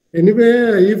this.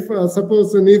 Anyway, if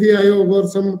suppose Niti Aayog or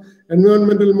some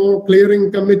environmental more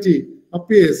clearing committee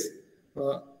appears,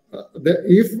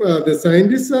 if the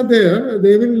scientists are there,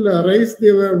 they will raise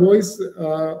their voice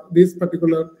this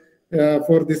particular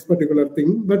for this particular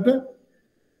thing. But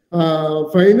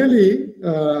finally,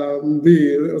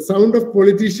 the sound of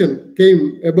politician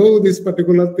came above this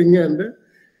particular thing, and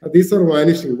these are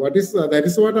vanishing. That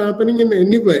is what happening in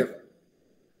anywhere.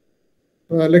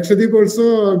 Lakshadweep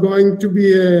also going to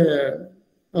be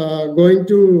going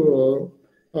to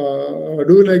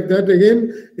do like that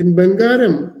again in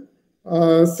Bengaram.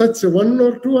 Such one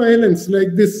or two islands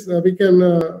like this, we can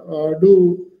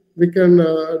do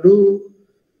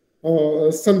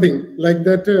something like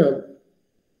that.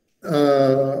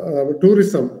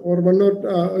 Tourism, or one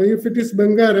or if it is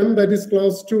Bengaram, that is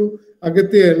close to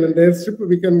Agathi Island airstrip,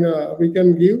 we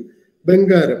can give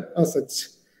Bengaram as such.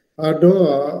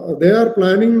 They are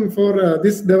planning for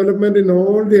this development in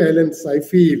all the islands, I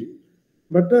feel.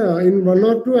 But in one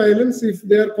or two islands, if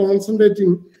they are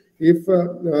concentrating, if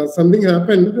something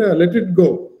happened, let it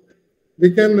go.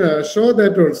 We can show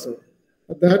that also.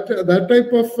 That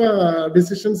type of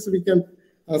decisions we can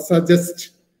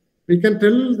suggest. We can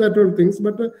tell that all things,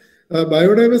 but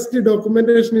biodiversity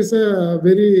documentation is a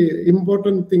very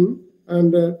important thing,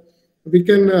 and we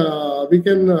can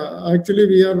actually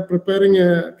we are preparing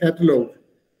a catalog,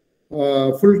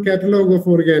 full catalog of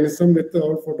organism with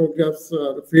all photographs,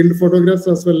 field photographs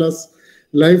as well as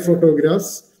live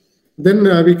photographs. Then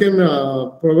we can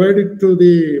provide it to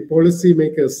the policy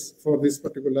makers for this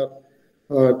particular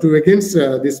to against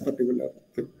this particular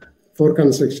thing for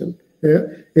construction. Yeah.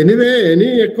 Anyway,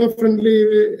 any eco-friendly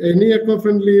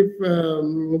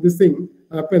this thing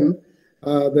happen,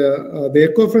 the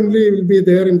eco-friendly will be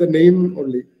there in the name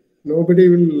only. Nobody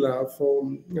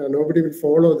will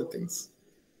follow the things.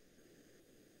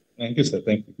 Thank you, sir.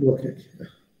 Thank you. Okay.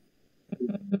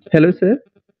 Hello, sir.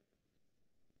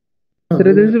 Sir,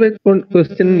 there is a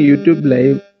question YouTube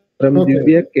live from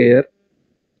Divya Care.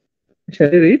 Shall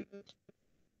I read?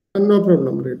 No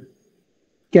problem, read.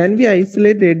 Can we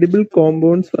isolate edible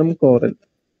compounds from coral?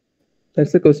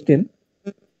 That's the question.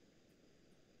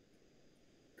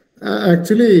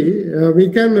 Actually, we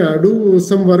can do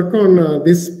some work on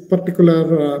this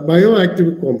particular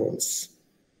bioactive compounds.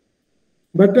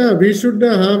 But we should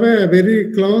have a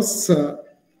very close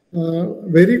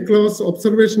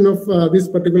observation of this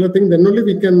particular thing. Then only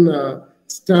we can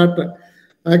start.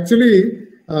 Actually,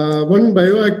 one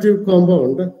bioactive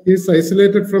compound is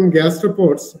isolated from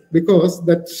gastropods because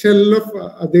that shell of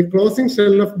the closing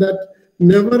shell of that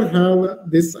never have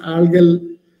this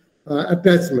algal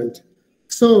attachment.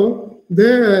 So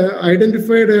they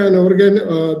identified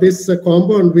this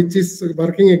compound which is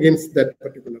working against that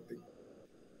particular thing.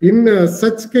 In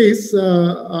such case,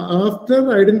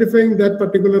 after identifying that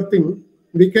particular thing,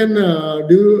 we can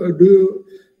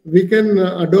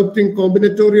adopting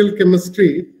combinatorial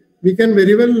chemistry. We can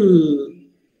very well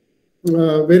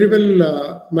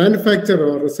manufacture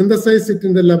or synthesize it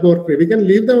in the laboratory. We can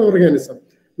leave the organism.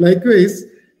 Likewise,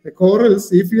 the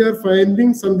corals, if you are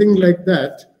finding something like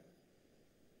that,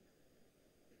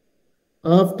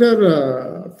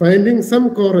 after finding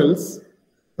some corals,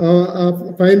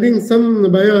 finding some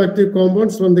bioactive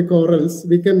compounds from the corals,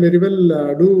 we can very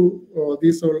well do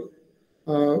these all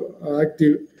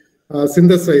active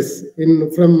synthesize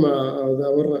from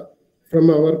our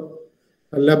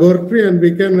laboratory, and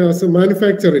we can also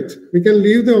manufacture it. We can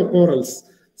leave the corals.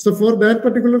 So for that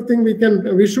particular thing,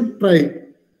 we should try.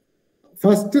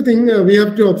 First thing, we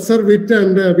have to observe it,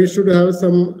 and we should have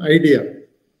some idea.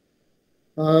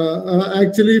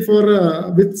 Actually,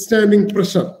 for withstanding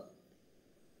pressure.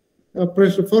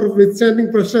 For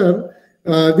withstanding pressure,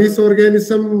 this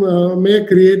organism may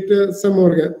create some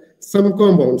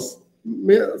compounds.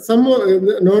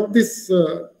 Not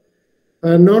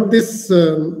this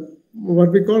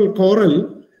what we call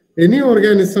coral. Any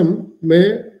organism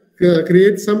may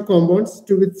create some compounds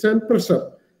to withstand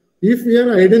pressure. If we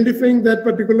are identifying that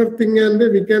particular thing, and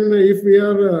we can, if we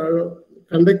are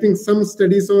conducting some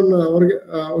studies on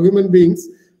human beings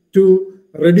to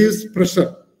reduce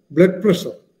pressure, blood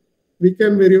pressure, we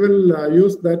can very well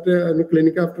use that in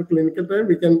clinical after clinical time.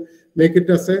 We can make it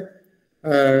as a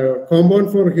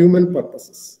compound for human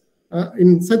purposes.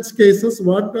 In such cases,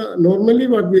 normally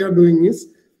what we are doing is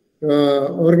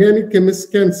organic chemists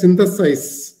can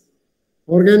synthesize.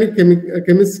 Organic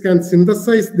chemists can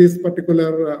synthesize this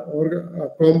particular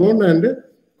compound and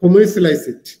commercialize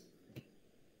it.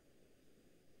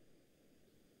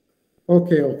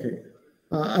 Okay.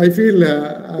 I feel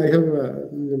I have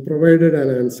provided an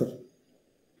answer.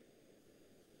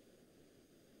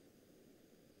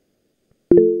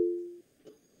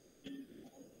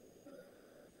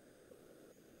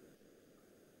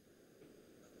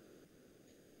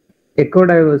 Echo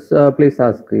divers, please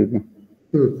ask.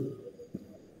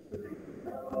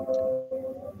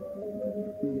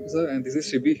 Sir, and this is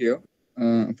Shibi here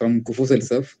from Kufus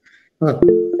itself.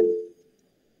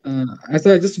 As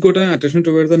I just got an attention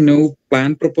towards the new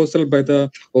plan proposal by the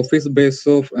Office Base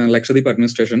of Lakshadweep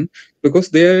Administration, because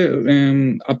they are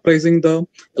upraising the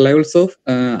levels of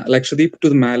Lakshadweep to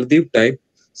the Maldive type.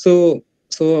 So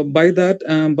by that,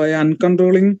 by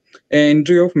uncontrolling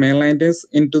entry of mainlanders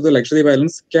into the Lakshadweep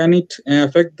Islands, can it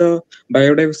affect the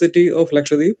biodiversity of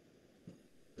Lakshadweep?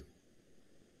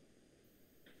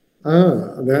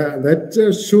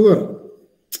 That's sure.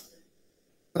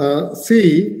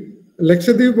 See,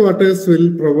 Lakshadweep waters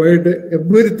will provide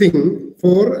everything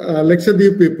for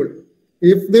Lakshadweep people.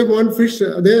 If they want fish,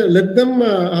 they let them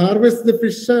harvest the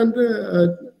fish and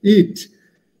eat.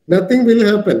 Nothing will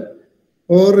happen.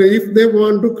 Or if they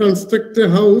want to construct a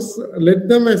house, let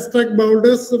them extract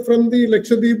boulders from the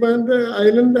Lakshadweep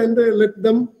island and let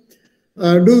them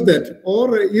do that.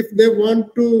 Or if they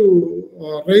want to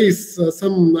raise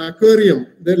some aquarium,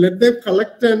 they let them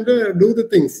collect and do the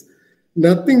things.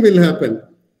 Nothing will happen.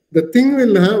 The thing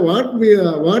will have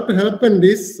what happened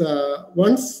is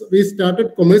once we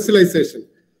started commercialization.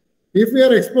 If we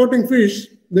are exporting fish,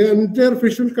 the entire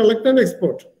fish will collect and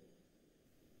export.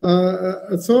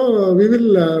 So we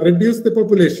will reduce the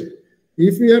population.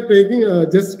 If we are taking,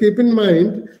 just keep in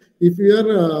mind, if we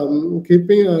are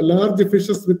keeping large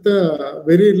fishes with a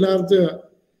very large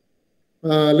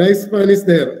lifespan is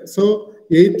there. So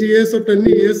 8 years or 10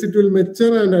 years it will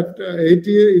mature, and at 8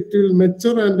 years it will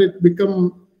mature and it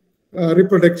become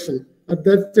reproduction. At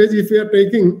that stage, if we are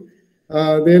taking,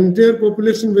 the entire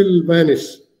population will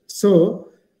vanish. So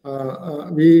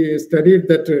we studied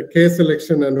that K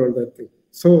selection and all that thing.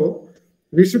 So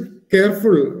we should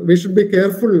be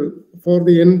careful for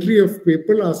the entry of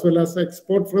people as well as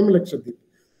export from Lakshadweep.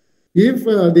 If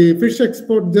the fish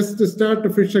export, just to start a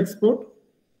fish export,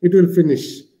 it will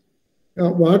finish.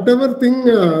 Whatever thing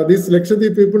these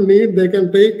Lakshadweep people need, they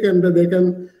can take and they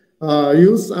can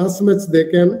use as much they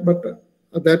can. But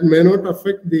that may not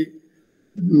affect the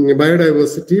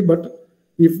biodiversity, but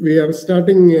if we are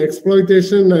starting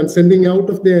exploitation and sending out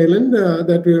of the island,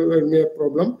 that will be a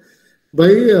problem. By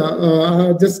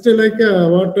just like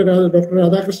what Dr.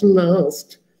 Radhakrishnan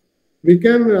asked, we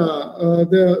can,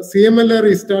 the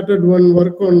CMLR started one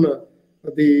work on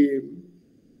the,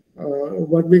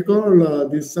 what we call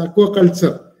this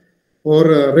aquaculture,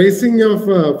 or raising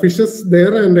of fishes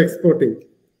there and exporting.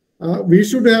 We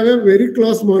should have a very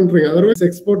close monitoring, otherwise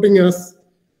exporting us,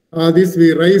 this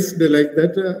we raised like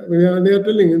that. They are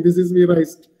telling this is we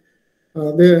raised.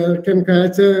 They can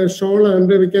catch a shoal and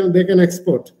they can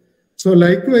export. So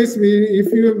likewise,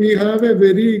 we have a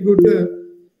very good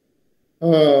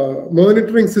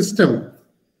monitoring system,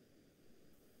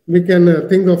 we can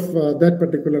think of that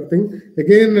particular thing.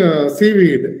 Again,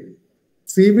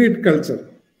 seaweed culture.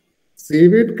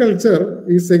 Seaweed culture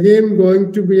is again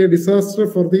going to be a disaster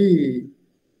for the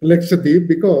Lakshadweep,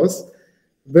 because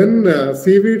when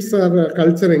seaweeds are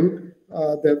culturing,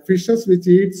 the fishes which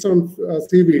eats on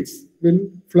seaweeds will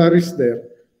flourish there.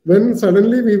 When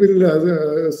suddenly we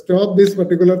will stop this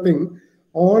particular thing,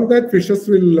 all that fishes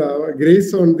will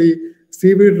graze on the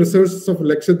seaweed resources of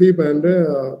Lakshadweep, and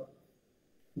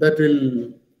that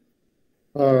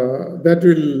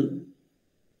will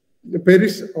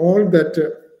perish all that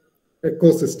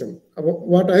ecosystem.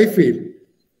 What I feel.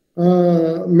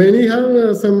 Many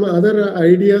have some other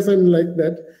ideas and like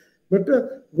that, but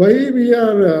why we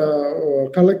are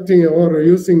collecting or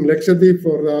using Lakshadweep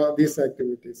for these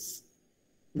activities?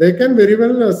 They can very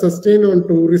well sustain on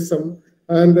tourism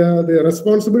and the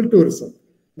responsible tourism.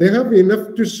 They have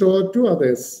enough to show to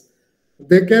others.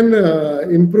 They can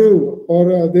improve,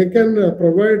 or they can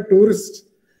provide tourist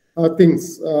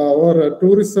things or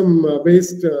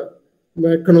tourism-based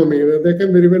economy. They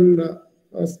can very well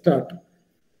start.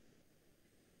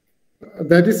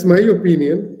 That is my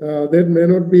opinion. There may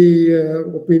not be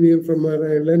opinion from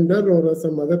a lender or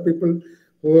some other people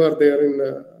who are there in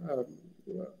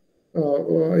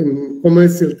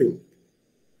commercial thing.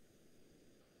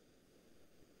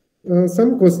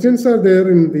 Some questions are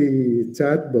there in the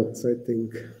chat box, I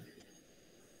think.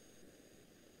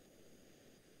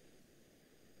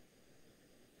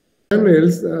 And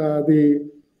else, the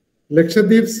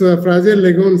Lakshadweep's fragile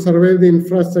lagoon survive the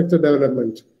infrastructure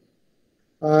development.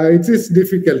 It is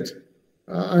difficult.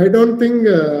 I don't think,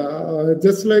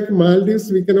 just like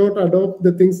Maldives, we cannot adopt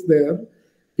the things there.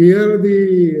 Here,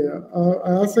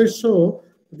 as I show,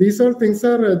 these all things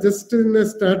are just in a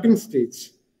starting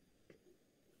stage.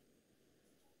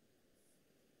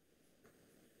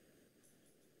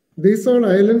 These all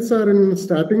islands are in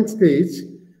starting stage,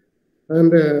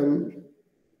 and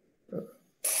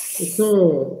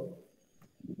so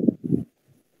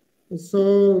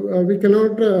we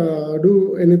cannot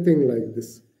do anything like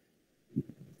this.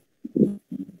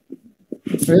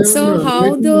 So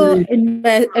how the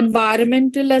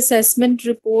environmental assessment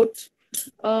report,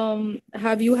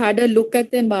 have you had a look at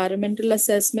the environmental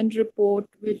assessment report,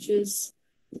 which is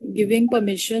giving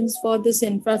permissions for this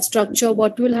infrastructure?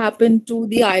 What will happen to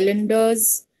the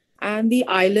islanders and the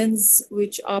islands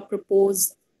which are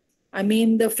proposed? I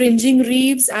mean, the fringing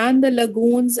reefs and the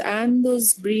lagoons and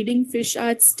those breeding fish are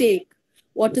at stake.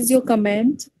 What is your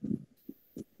comment?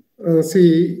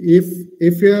 See,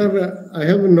 if you are, I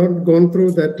have not gone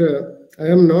through that. I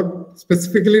am not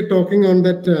specifically talking on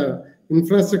that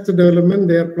infrastructure development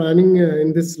they are planning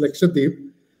in this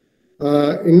Lakshadweep.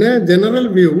 In a general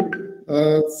view,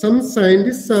 some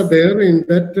scientists are there in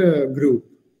that group,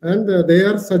 and they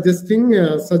are suggesting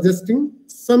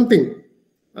something.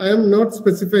 I am not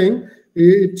specifying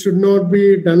it should not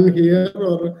be done here,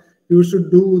 or you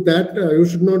should do that, you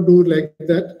should not do like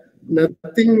that.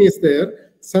 Nothing is there.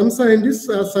 Some scientists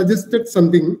suggested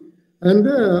something, and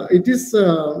it is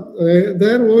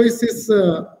their voice is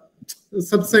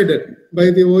subsided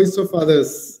by the voice of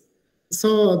others.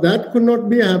 So that could not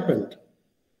be happened.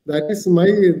 That is my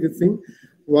thing.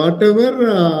 Whatever,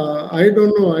 I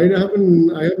don't know. I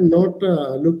have not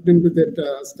looked into that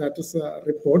status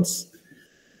reports.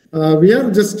 We are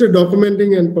just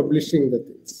documenting and publishing the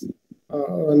things.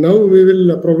 Now we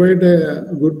will provide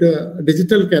a good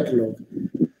digital catalog.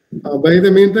 By the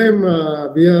meantime,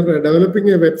 we are developing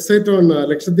a website on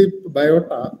Lakshadweep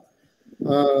Biota.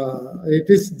 It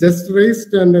is just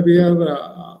raised, and we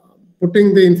are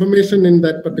putting the information in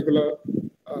that particular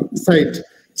site,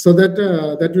 so that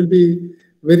that will be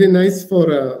very nice for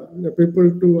people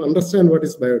to understand what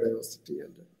is biodiversity.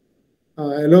 And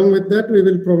along with that, we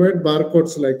will provide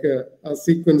barcodes like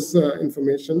sequence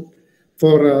information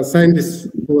for scientists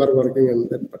who are working in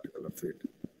that particular field.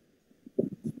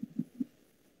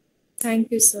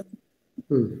 Thank you, sir.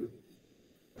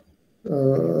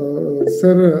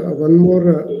 Sir, one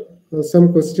more,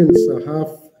 some questions.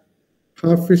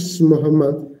 Hafiz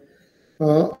Muhammad.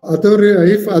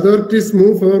 If authorities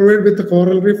move forward with the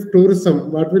coral reef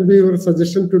tourism, what will be your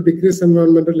suggestion to decrease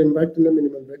environmental impact in a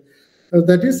minimal way?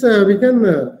 That is,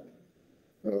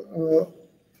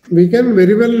 we can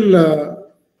very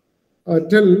well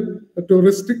tell to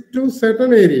restrict to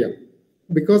certain area,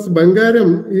 because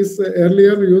Bangaram is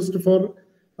earlier used for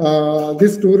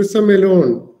this tourism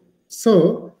alone.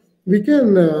 So we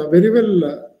can very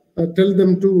well tell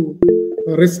them to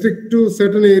restrict to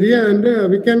certain area, and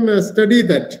we can study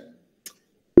that.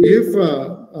 If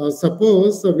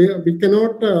suppose we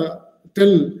cannot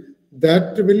tell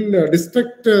that will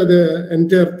distract the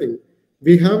entire thing.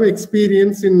 We have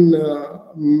experience in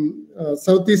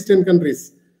southeastern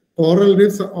countries. Coral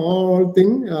reefs, all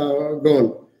thing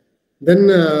gone. Then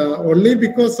only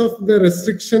because of the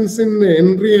restrictions in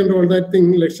entry and all that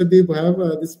thing, Lakshadweep have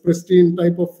this pristine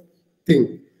type of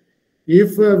thing.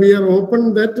 If we are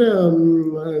open that,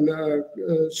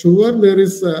 sure there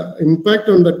is impact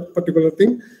on that particular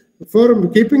thing. For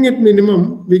keeping it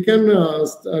minimum, we can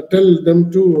tell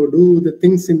them to do the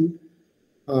things in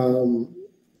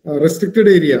restricted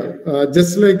area,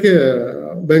 just like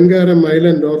Bangaram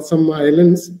Island or some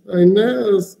islands. In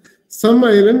some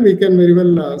island, we can very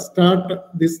well start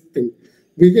this thing.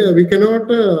 We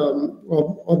cannot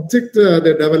object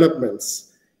the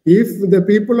developments. If the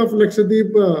people of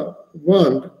Lakshadweep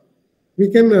want, we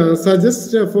can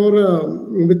suggest for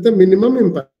with the minimum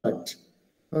impact.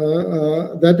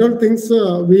 That all things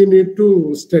we need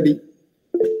to study.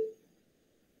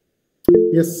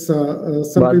 Yes,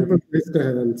 some people raised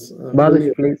their hands.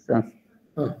 Please.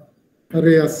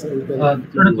 Arias.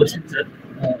 Not a question, sir.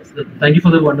 Thank you for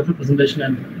the wonderful presentation,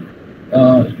 and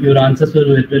your answers were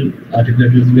very well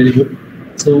articulated. It was very good.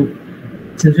 So,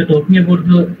 since we're talking about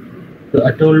the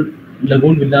atoll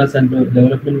lagoon villas and the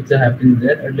development which are happening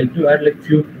there, I'd like to add like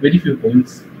very few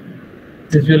points.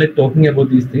 Since we're like talking about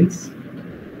these things,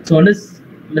 so unless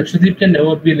Lakshadweep can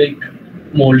never be like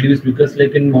Maldives, because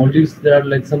like in Maldives there are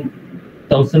like some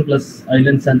 1,000+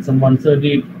 islands and some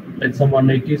 170, like some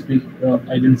 180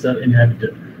 islands are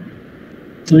inhabited.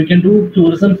 So we can do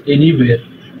tourism anywhere,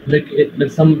 like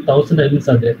some 1,000 islands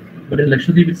are there. But in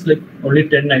Lakshadweep it's like only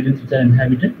 10 islands which are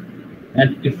inhabited,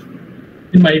 and if,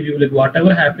 in my view, like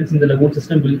whatever happens in the lagoon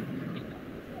system will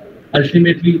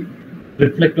ultimately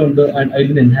reflect on the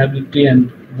island inhabitability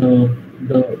and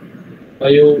the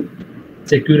bio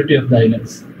security of the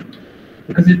islands.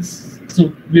 Because it's,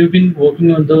 so we've been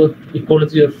working on the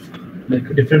ecology of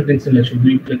like different things in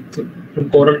Lakshadweep, like so from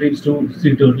coral reefs to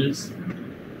sea turtles.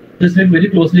 It's like very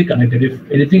closely connected.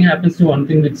 If anything happens to one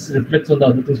thing, it reflects on the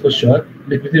other things for sure,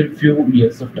 like within a few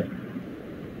years of time.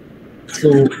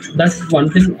 So that's one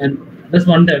thing, and that's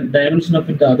one dimension of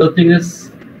it. The other thing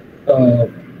is,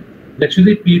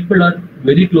 actually, people are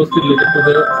very closely related to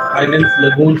the islands,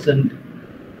 lagoons, and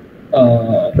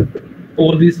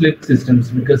all these lake systems,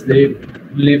 because they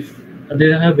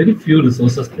have very few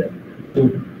resources there. So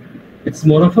it's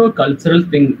more of a cultural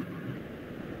thing,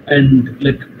 and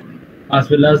like as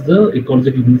well as the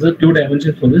ecological things. There are two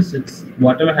dimensions for this. It's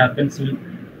whatever happens will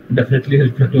definitely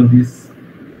reflect on these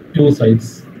two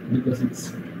sides, because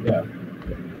it's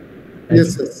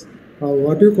Yes.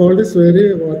 What you told is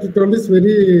very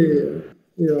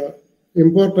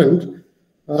important.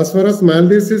 As far as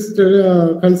Maldives is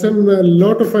concerned, a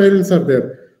lot of islands are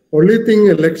there. Only thing,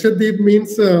 Lakshadweep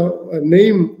means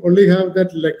name only have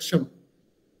that Laksham.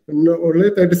 No,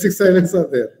 only 36 islands are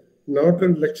there, not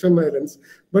in Laksham Islands.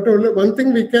 But only one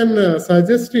thing we can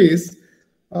suggest is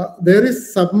there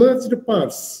is submerged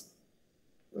parts.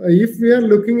 If we are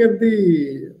looking at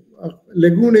the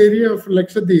lagoon area of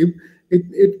Lakshadweep,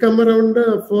 it come around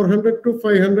 400 to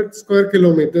 500 square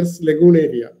kilometers lagoon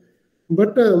area.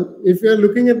 But if you are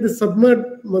looking at the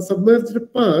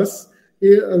submerged parts,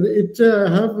 it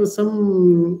have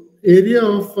some area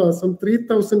of some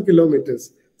 3,000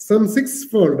 kilometers, some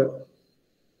sixfold.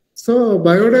 So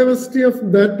biodiversity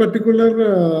of that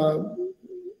particular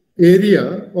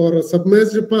area or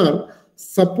submerged part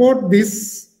support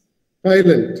this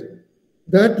island.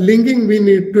 That linking we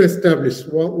need to establish.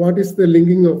 What is the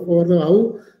linking of, or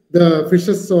how the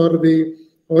fishes or the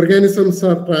organisms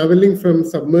are traveling from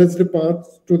submerged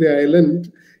parts to the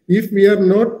island. If we are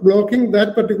not blocking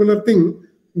that particular thing,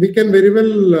 we can very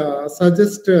well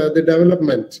suggest the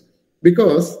development,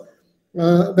 because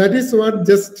that is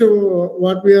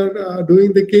what we are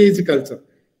doing the cage culture.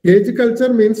 Cage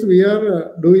culture means we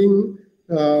are doing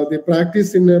the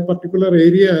practice in a particular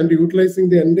area and utilizing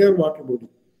the entire water body.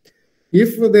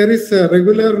 If there is a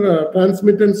regular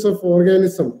transmittance of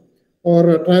organism or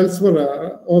a transfer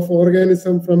of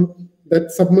organism from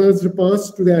that submerged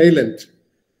parts to the island.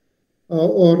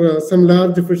 Or some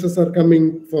large fishes are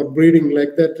coming for breeding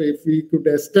like that. If we could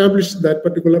establish that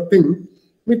particular thing,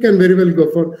 we can very well go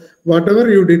for whatever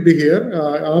you did here.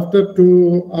 After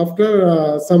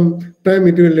some time,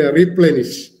 it will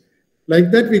replenish.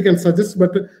 Like that, we can suggest,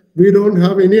 but we don't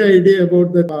have any idea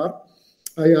about that part.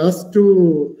 I asked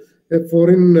to a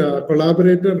foreign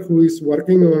collaborator who is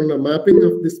working on a mapping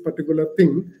of this particular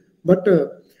thing, but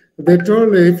they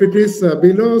told if it is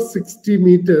below 60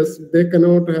 meters, they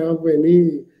cannot have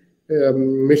any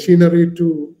machinery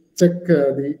to check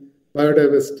the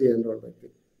biodiversity and all that thing.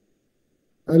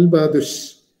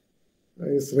 Al-Badush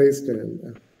is raised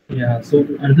hand. Yeah, so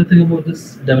another thing about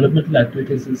this developmental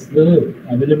activities is the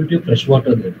availability of fresh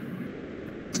water there.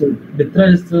 So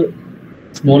Bitra is the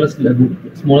smallest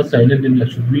island in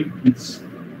Lakshadweep, which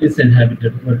is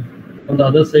inhabited. But on the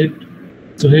other side,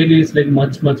 Suheli is like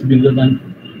much bigger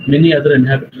than many other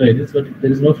inhabited islands, but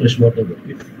there is no fresh water there.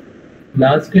 If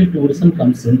large-scale tourism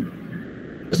comes in,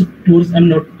 so I'm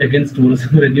not against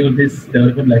tourism or any of these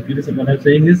development activities. What I'm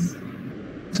saying is,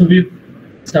 so we've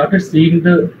started seeing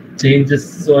the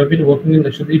changes. So I've been working in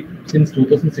Lakshadweep since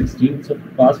 2016. So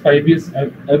past 5 years,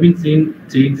 I've been seeing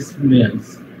changes in my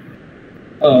eyes.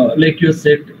 Like you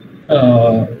said,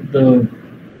 the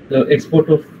export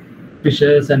of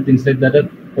fishes and things like that are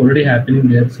already happening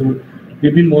there. So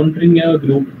we've been monitoring a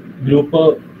group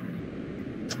of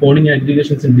spawning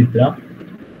aggregations in Bitra.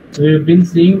 So we've been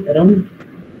seeing around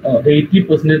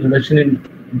 80% reduction in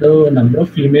the number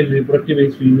of reproductive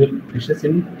age female fishes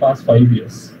in past 5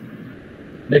 years.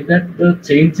 Like that, the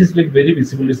change is like very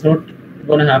visible. It's not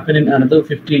going to happen in another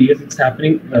 50 years. It's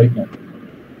happening right now.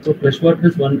 So freshwater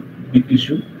is one big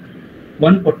issue.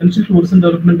 One potential tourism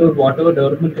development or whatever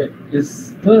development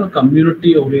is the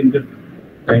community-oriented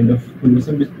kind of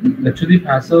tourism. Lakshadweep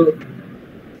has a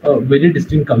very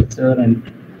distinct culture and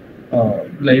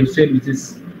lifestyle which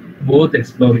is worth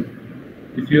exploring.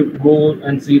 If you go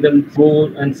and see them,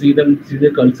 see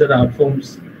their culture, art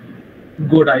forms,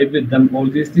 go dive with them, all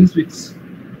these things, which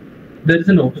there is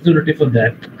an opportunity for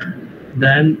that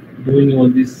than doing all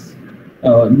these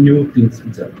new things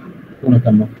which are going to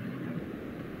come up.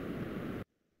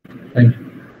 Thank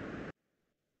you.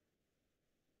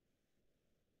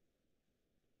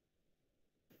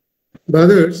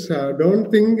 Brothers,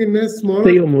 don't think in a small.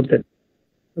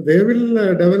 They will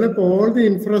develop all the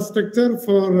infrastructure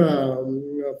for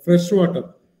fresh water,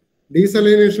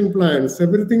 desalination plants,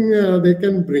 everything they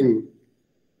can bring.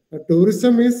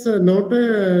 Tourism is not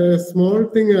a small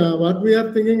thing. What we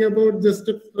are thinking about just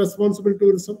responsible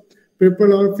tourism. Few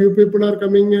people are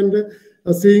coming and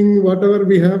seeing whatever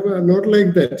we have. Not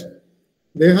like that.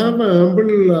 They have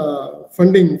ample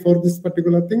funding for this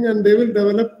particular thing, and they will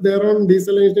develop their own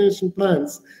desalination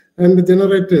plants and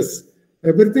generators.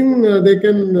 Everything they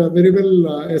can very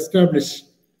well establish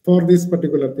for this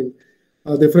particular thing.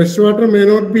 The freshwater may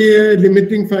not be a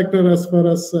limiting factor as far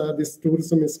as this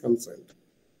tourism is concerned.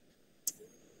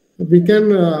 We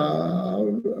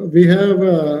have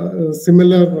a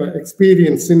similar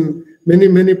experience in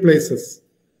many places.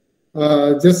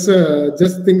 Just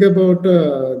think about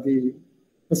the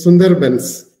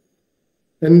Sundarbans.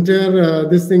 Entire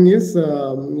this thing is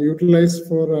utilized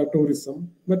for tourism,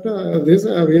 but this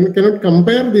we cannot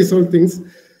compare these all things.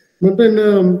 But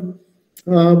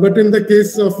in the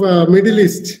case of Middle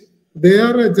East, they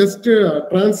are just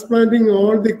transplanting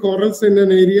all the corals in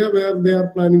an area where they are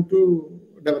planning to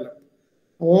develop.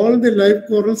 All the live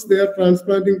corals they are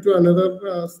transplanting to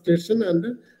another station,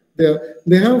 and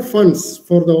they have funds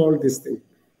for all these things.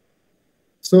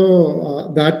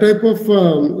 So that type of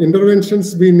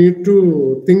interventions we need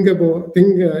to think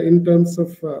in terms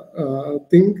of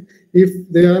if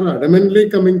they are adamantly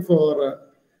coming for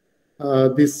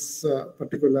this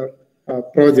particular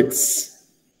projects.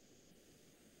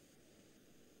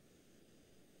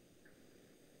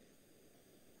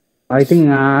 I think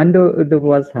Ando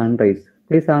was hand raised.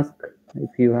 Please ask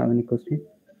if you have any question.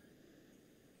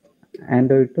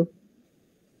 Ando.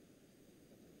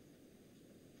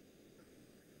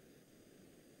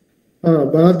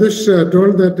 Badush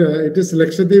told that it is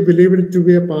Lakshadweep believed to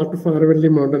be a part of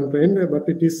Aravalli mountain range, but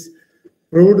it is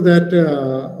proved that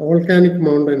volcanic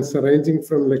mountains ranging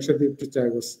from Lakshadweep to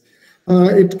Chagos.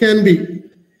 It can be.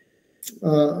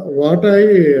 What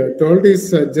I told is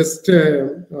just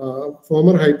a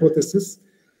former hypothesis.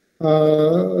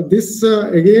 This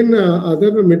again,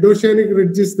 other mid-oceanic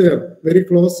ridge is there, very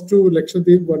close to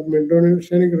Lakshadweep, but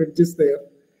mid-oceanic ridge is there.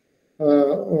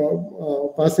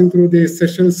 Passing through the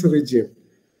Seychelles region.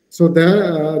 So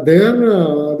there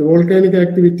the volcanic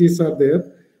activities are there.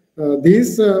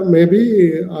 these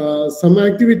maybe some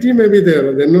activity may be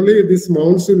there. Then only this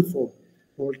mounds will form,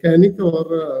 volcanic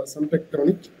or some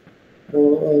tectonic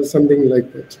or something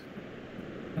like that.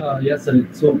 Yes, sir.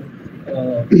 So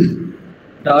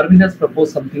Darwin has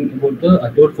proposed something about the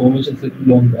atoll formations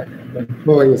long back. But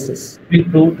yes. We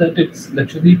proved that it's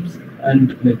Lakshadweep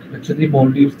and Lakshadweep,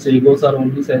 Maldives, Chagos are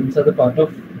only signs are the part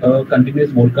of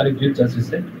continuous volcanic ridge, as you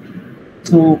said.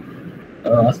 So,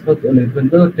 as per when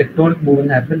the tectonic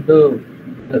movement happened, the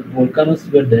volcanoes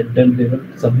were dead and they were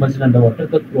submerged underwater.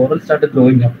 The coral started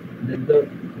growing up. Then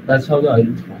that's how the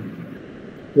islands formed.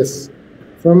 Yes.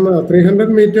 From 300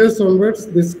 meters onwards,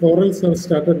 these corals have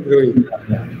started growing.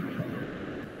 Yeah.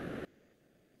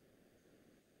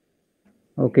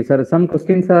 Okay, sir. Some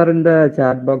questions are in the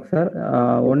chat box, sir.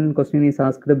 One question is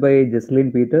asked by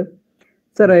Jocelyn Peter.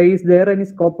 Sir, is there any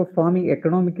scope of farming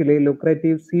economically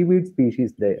lucrative seaweed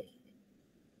species there?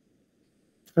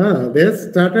 They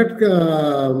started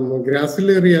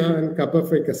Gracilaria and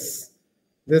Cappaficus.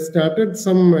 They started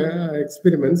some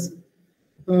experiments,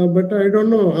 but I don't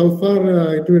know how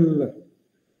far it will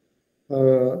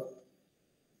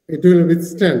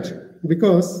withstand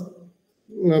because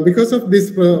of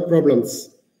these problems.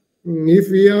 If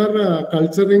we are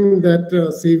culturing that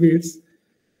seaweeds,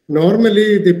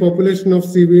 normally the population of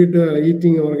seaweed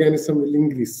eating organism will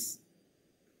increase.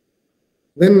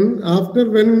 Then after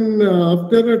 10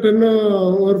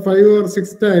 or 5 or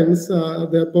 6 times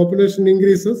the population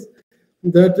increases,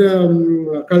 that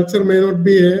culture may not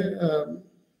be a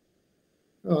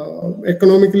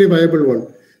economically viable one.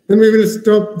 Then we will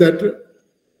stop that.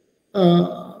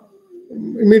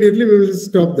 Immediately we will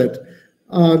stop that.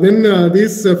 Then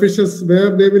these fishes,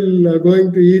 where they will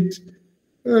going to eat,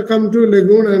 come to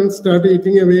lagoon and start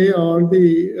eating away all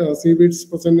the seaweeds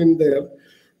present in there.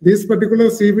 These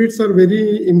particular seaweeds are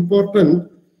very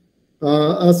important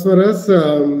as far as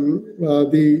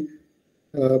the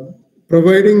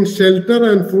providing shelter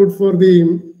and food for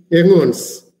the young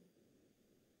ones.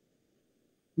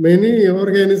 Many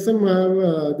organisms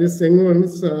have these young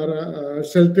ones are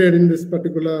sheltered in this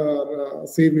particular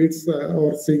seaweeds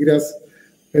or seagrass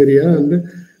area, and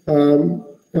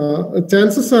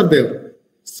chances are there.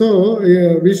 So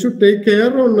we should take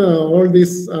care on all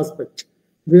these aspects.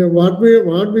 What we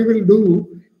will do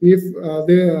if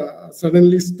they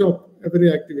suddenly stop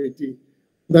every activity,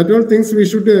 that all things we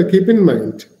should keep in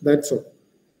mind. That's all.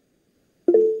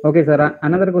 Okay, sir.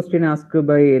 Another question asked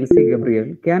by Elsie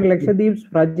Gabriel. Can Lakshadweep's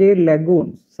fragile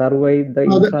lagoons survive the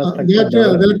infrastructure?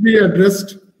 That we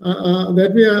addressed.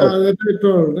 That we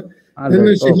told. Then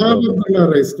Shihab Abdullah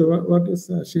raised. What is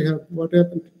Shihab? What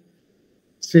happened?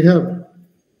 Shihab.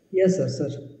 Yes, sir.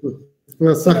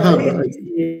 Sahab.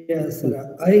 Yes,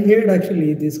 sir. I heard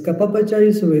actually this Kapapacha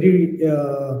is very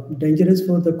dangerous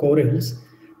for the corals.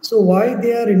 So why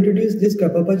they are introduced this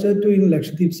Kapapacha to in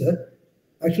Lakshadweep, sir?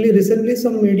 Actually, recently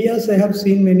some medias I have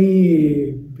seen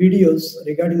many videos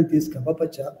regarding this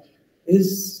Kapapacha.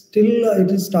 Is still it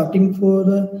is starting for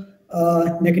the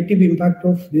negative impact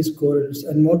of these corals,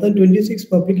 and more than 26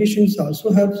 publications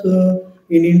also have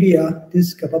in India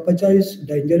this Kapapacha is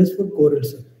dangerous for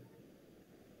corals.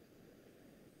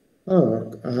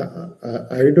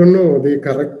 I don't know the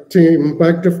correct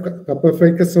impact of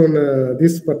Cappaficus on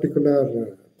this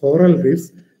particular coral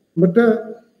reefs, but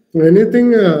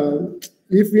anything,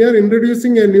 if we are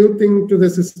introducing a new thing to the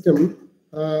system,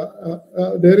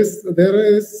 there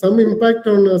is some impact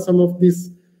on some of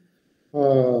these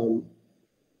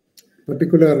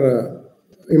particular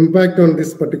impact on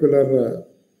this particular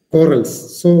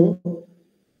corals. So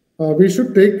we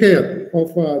should take care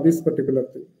of this particular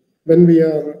thing. When we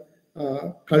are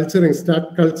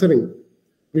start culturing,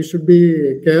 we should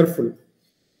be careful.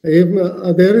 If,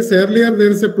 there is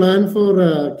a plan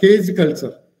for cage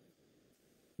culture.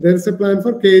 There is a plan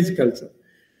for cage culture.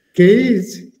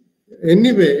 Cage,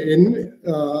 anyway,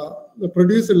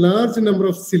 produce a large number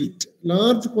of silt,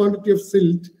 large quantity of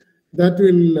silt that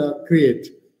will create.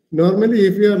 Normally,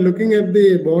 if you are looking at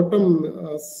the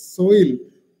bottom soil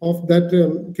of that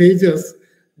cages,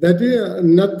 that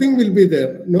nothing will be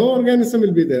there. No organism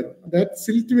will be there. That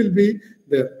silt will be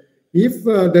there. If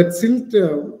that silt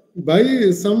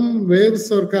by some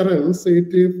waves or currents,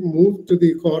 it moves to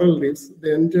the coral reefs,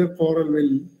 the entire coral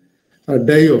will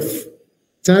die off.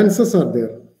 Chances are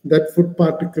there that food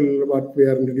particle, what we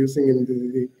are introducing in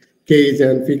the cage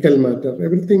and fecal matter,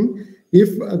 everything,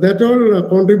 if that all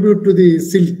contribute to the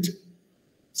silt.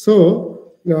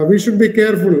 So we should be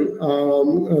careful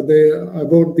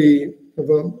about the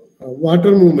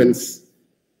water movements.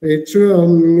 It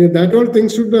should, that all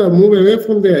things should move away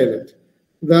from the island.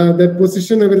 That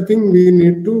position, everything we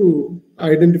need to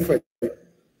identify.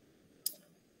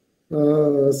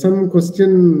 some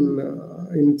question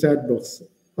in chat box.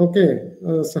 Okay,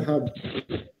 Sahab.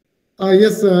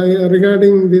 Yes,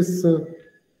 regarding this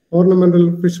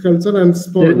ornamental fish culture and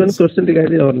sponge. There is one question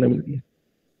regarding ornamental.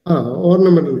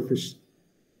 Ornamental fish.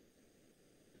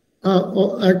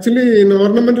 Actually, in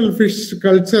ornamental fish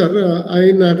culture,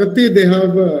 in Agatti, they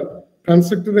have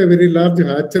constructed a very large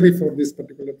hatchery for this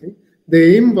particular thing.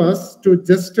 The aim was to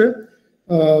just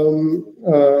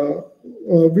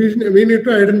we need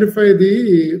to identify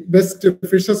the best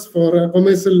fishes for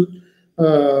commercial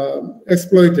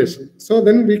exploitation. So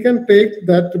then we can take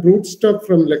that broodstock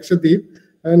from Lakshadweep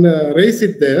and raise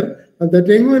it there, and the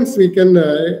young ones we can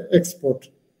export.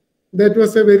 That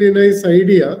was a very nice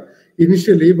idea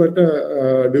initially, but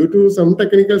due to some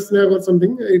technical snag or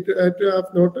something, it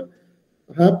have not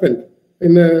happened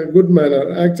in a good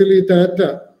manner. Actually,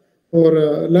 Tata or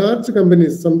large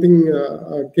companies, something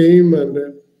came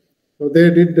and they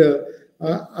did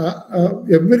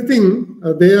everything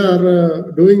they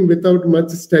are doing without much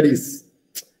studies.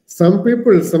 Some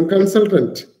people, some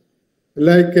consultant,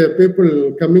 like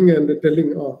people coming and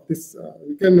telling, oh, this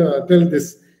we can tell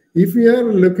this. If we are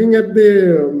looking at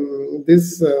the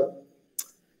this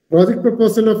project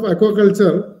proposal of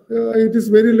aquaculture, it is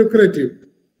very lucrative.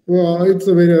 It's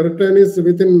a very return is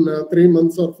within 3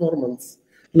 months or 4 months.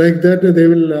 Like that, they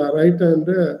will write, and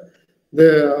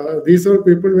these all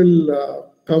people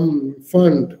will come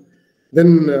fund.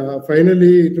 Then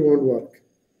finally, it won't work.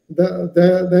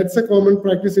 That's a common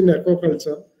practice in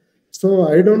aquaculture. So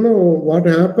I don't know what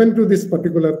happened to this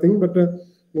particular thing, but a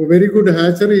very good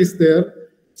hatchery is there.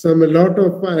 A lot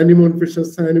of anemone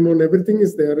fishes, anemone, everything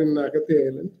is there in Agatti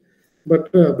Island.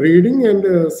 But breeding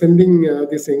and sending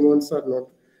these young ones are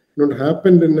not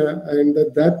happened in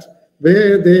that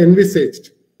way they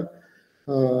envisaged.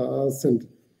 Send.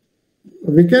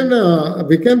 We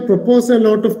can propose a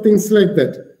lot of things like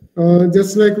that,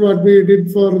 just like what we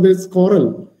did for this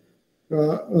coral.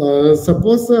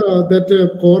 Suppose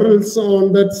that corals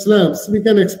on that slabs we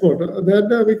can export.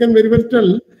 That we can very well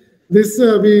tell this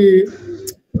we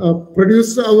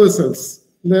produce ourselves.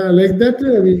 Like that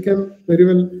we can very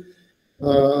well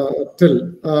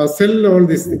sell all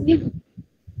these things.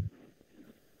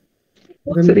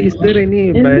 Sir, is there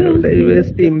any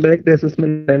biodiversity impact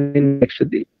assessment done in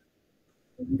Lakshadweep?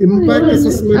 Impact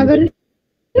assessment.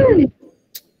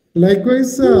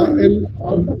 Likewise,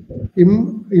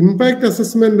 impact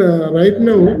assessment right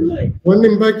now, one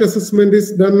impact assessment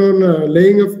is done on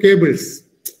laying of cables.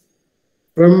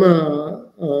 From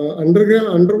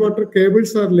underwater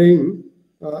cables are laying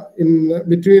in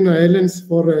between islands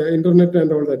for internet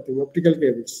and all that thing, optical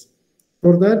cables.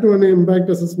 For that, one impact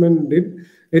assessment did.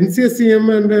 NCSEM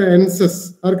and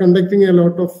NSS are conducting a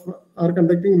lot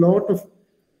of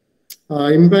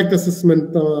impact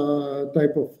assessment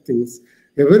type of things.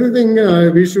 Everything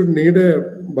we should need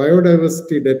a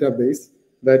biodiversity database.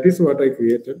 That is what I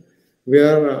created.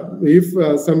 Where if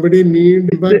somebody need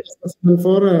impact assessment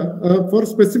for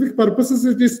specific purposes,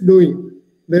 it is doing.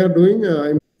 They are doing.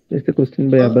 Just a question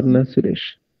by Abarna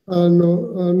Suresh.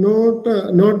 No,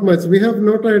 not much. We have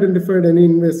not identified any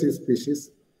invasive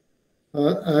species.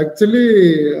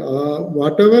 Actually,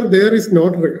 whatever there is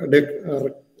not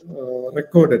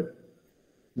recorded.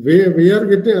 We are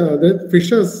getting that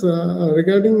fishes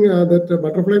regarding that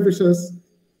butterfly fishes.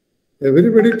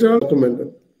 Everybody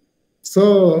documented.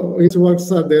 So each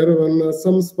works are there on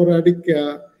some sporadic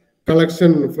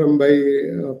collection from by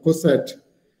COSAT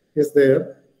is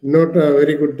there. Not a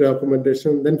very good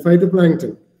documentation. Then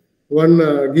phytoplankton. One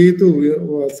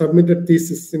Geetu submitted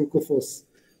thesis in COFOS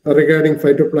regarding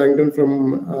phytoplankton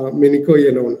from Minico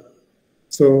alone.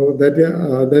 So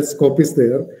that scope is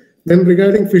there. Then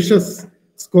regarding fishes,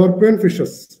 scorpion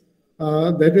fishes,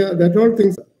 that all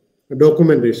things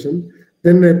documentation.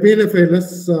 Then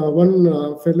Epilephalus, one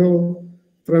fellow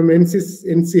from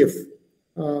NCF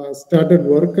started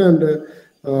work and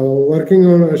working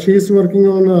on. She is working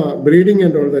on breeding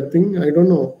and all that thing. I don't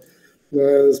know.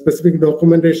 Specific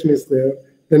documentation is there.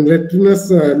 Then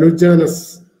Leptinus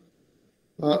lujanus.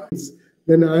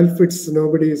 Then alphids,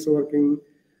 nobody is working.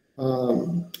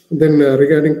 Then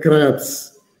regarding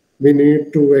crabs, we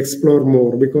need to explore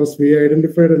more because we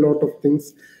identified a lot of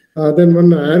things. Then when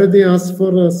Arathi asked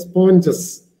for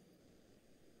sponges,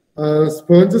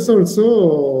 sponges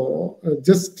also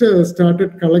just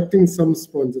started collecting some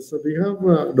sponges. So we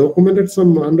have documented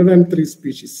some 103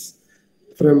 species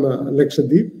from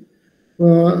Lakshadweep.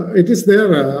 It is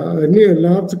there, a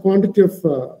large quantity of,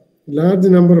 large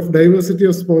number of diversity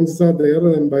of sponges are there,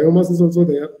 and biomass is also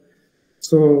there.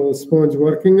 So sponge,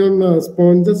 working on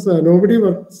sponges, nobody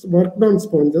worked on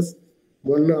sponges.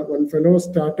 One fellow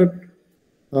started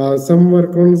some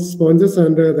work on sponges,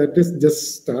 and that is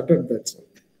just started. That's all.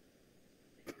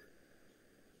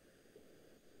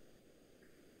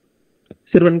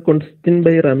 Sir, one question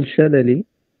by Ramshad Ali.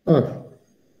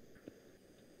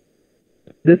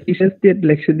 The species at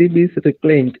Lakshadweep is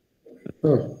reclaimed.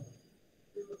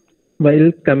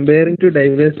 While comparing to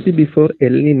diversity before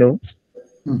El Nino,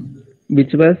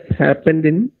 which was happened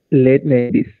in late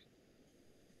 90s.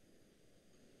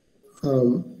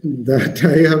 That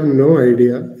I have no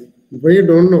idea. We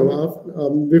don't know.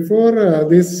 Before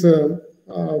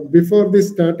the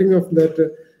starting of that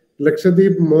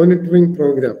Lakshadweep monitoring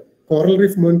program, coral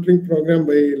reef monitoring program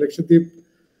by Lakshadweep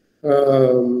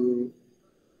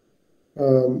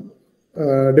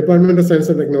Department of Science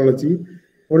and Technology,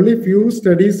 only few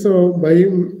studies by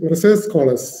research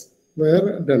scholars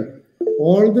were done.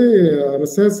 All the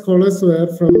research scholars were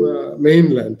from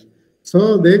mainland.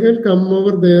 So they will come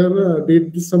over there,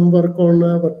 did some work on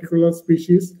a particular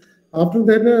species. After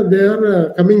that, they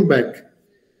are coming back.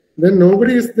 Then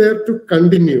nobody is there to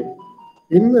continue.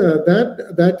 In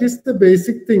that is the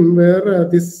basic thing where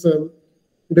this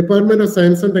Department of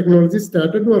Science and Technology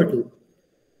started working.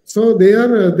 So they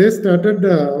started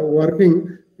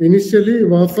working. Initially,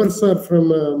 WAFers are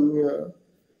from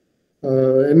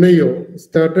NIO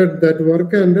started that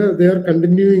work, and they are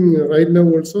continuing right now.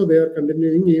 Also, they are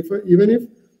continuing even if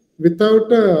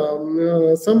without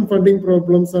some funding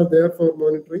problems are there for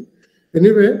monitoring.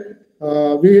 Anyway,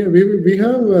 we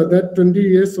have that 20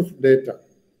 years of data.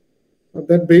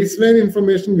 That baseline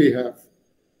information we have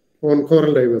on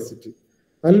coral diversity.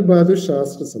 Badush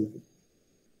asked something.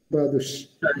 Badush.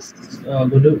 I'm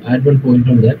going to add one point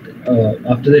on that.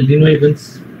 After the El Nino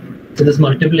events, so there's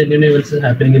multiple El Nino events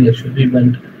happening in Lakshadweep,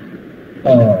 and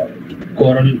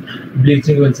coral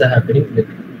bleaching events are happening. Like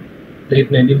late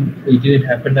 1980, it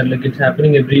happened, and like it's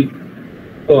happening every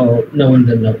now and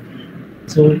then now.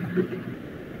 So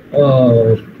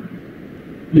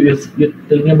you're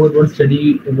telling about one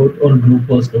study about on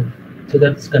groupers now. So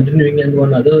that's continuing, and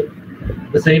one other,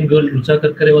 the same girl Rucha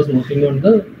Karkare was working on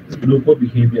the grouper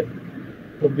behavior.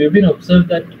 So we've been observed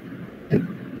that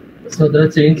so there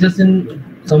are changes in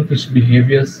some fish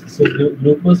behaviors. So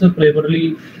groupers are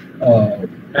primarily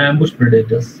ambush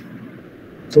predators.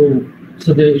 So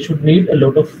they should need a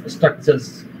lot of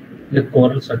structures, like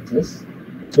coral structures.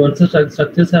 So once the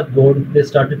structures have gone, they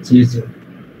started chasing.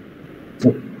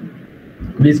 So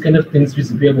these kind of things we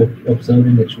have observed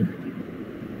in Lakshadweep.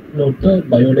 Not the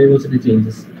biodiversity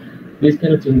changes. These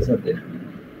kind of changes are there.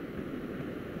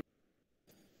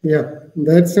 Yeah,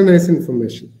 that's a nice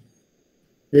information.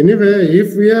 Anyway,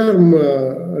 if we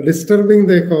are disturbing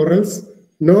the corals,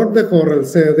 not the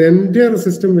corals, the entire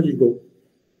system will go.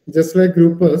 Just like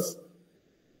groupers.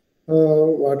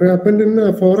 What happened in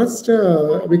the forest,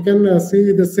 we can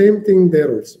see the same thing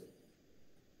there also.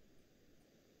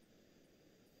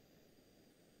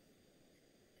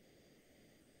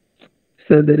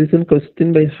 So there is a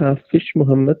question by Hafish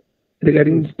Muhammad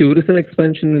regarding tourism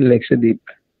expansion in Lakshadweep.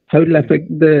 How it will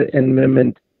affect the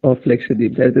environment of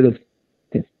Lakshadweep? That is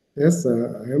the Yes,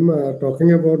 I am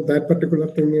talking about that particular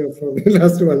thing for the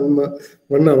last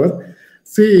 1 hour.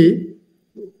 See,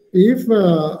 if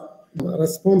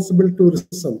responsible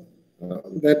tourism,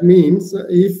 that means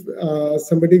if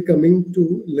somebody coming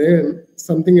to learn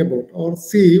something about or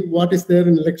see what is there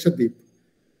in Lakshadweep,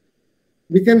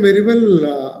 we can very well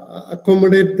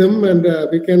accommodate them, and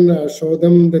we can show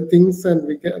them the things, and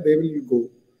they will go.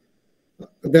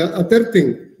 The other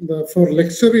thing, for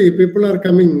luxury, people are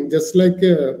coming, just like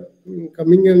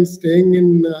coming and staying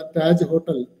in Taj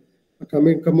Hotel,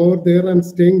 come over there and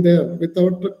staying there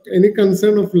without any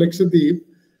concern of Lakshadweep.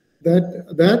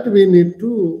 That we need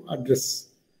to address.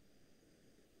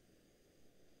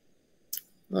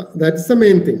 That's the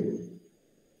main thing.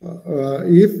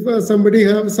 If somebody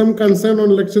have some concern on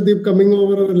Lakshadweep coming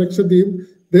over Lakshadweep,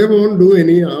 they won't do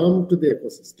any harm to the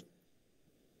ecosystem.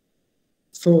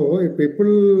 So if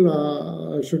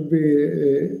people should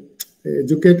be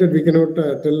educated, we cannot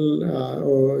tell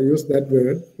or use that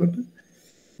word, but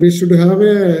we should have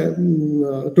a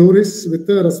tourists with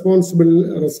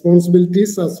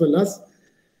responsibilities, as well as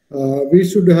we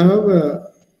should have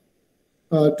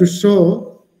to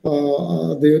show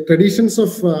the traditions of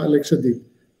Lakshadweep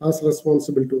as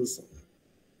responsible tourism.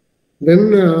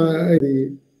 Then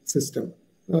the system.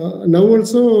 Now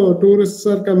also tourists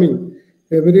are coming.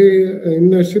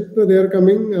 In a ship they are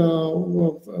coming.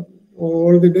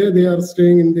 All the day they are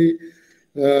staying in the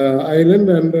island,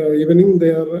 and evening they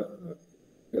are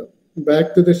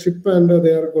back to the ship, and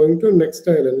they are going to next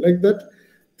island. Like that,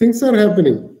 things are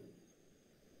happening.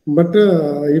 But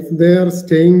if they are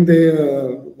staying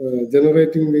there,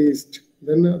 generating waste,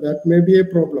 then that may be a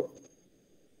problem.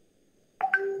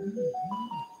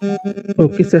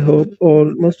 Okay, sir. Hope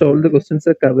almost all the questions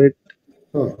are covered.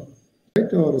 Oh,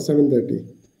 right, or 7:30?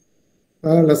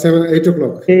 8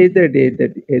 o'clock.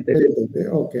 8:30.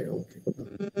 Okay.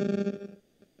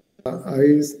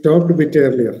 I stopped a bit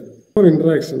earlier. For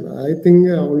interaction, I think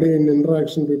only in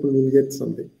interaction people will get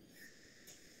something.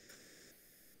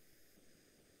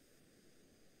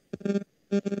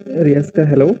 Riyaska,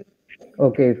 hello.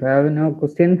 Okay, if I have no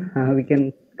question, we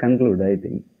can conclude, I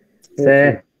think. It's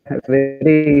Okay. a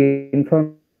very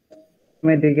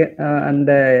informative and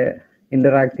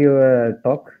interactive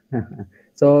talk.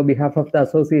 So, on behalf of the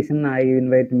association, I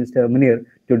invite Mr. Munir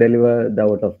to deliver the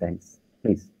vote of thanks.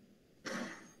 Please.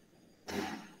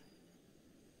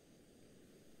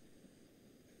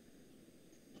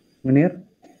 Munir?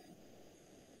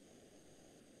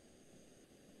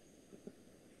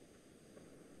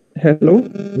 Hello.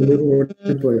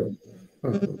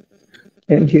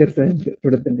 I'm here, sir.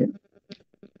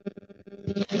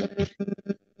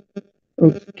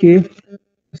 Okay.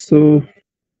 So,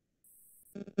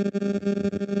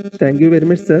 thank you very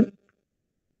much, sir.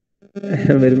 I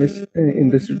am very much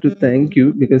interested to thank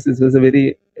you because this was a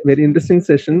very interesting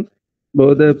session.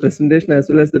 Both the presentation as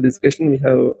well as the discussion. We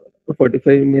have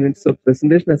 45 minutes of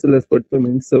presentation as well as 45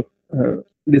 minutes of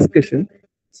discussion.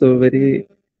 So very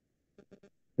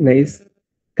nice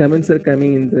comments are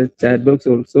coming in the chat box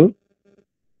also.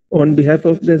 On behalf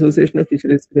of the Association of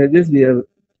Fisheries Graduates, we are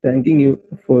thanking you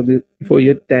for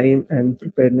your time and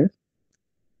preparedness.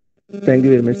 Thank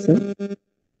you very much, sir.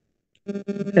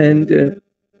 And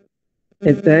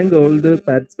I thank all the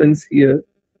participants here,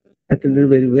 attended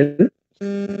very well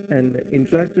and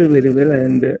interacted very well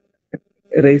and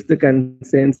raised the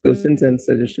concerns, questions and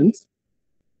suggestions.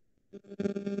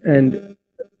 And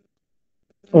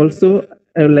also,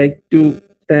 I would like to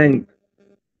thank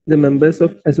the members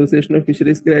of Association of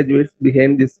Fisheries Graduates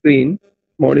behind the screen,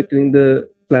 monitoring the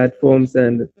platforms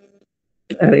and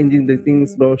arranging the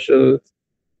things, brochures,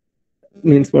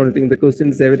 means monitoring the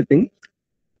questions, everything.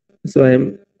 So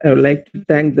I would like to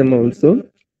thank them also.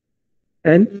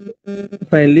 And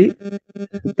finally,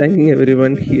 thanking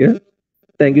everyone here.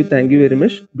 Thank you very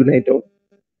much. Good night all.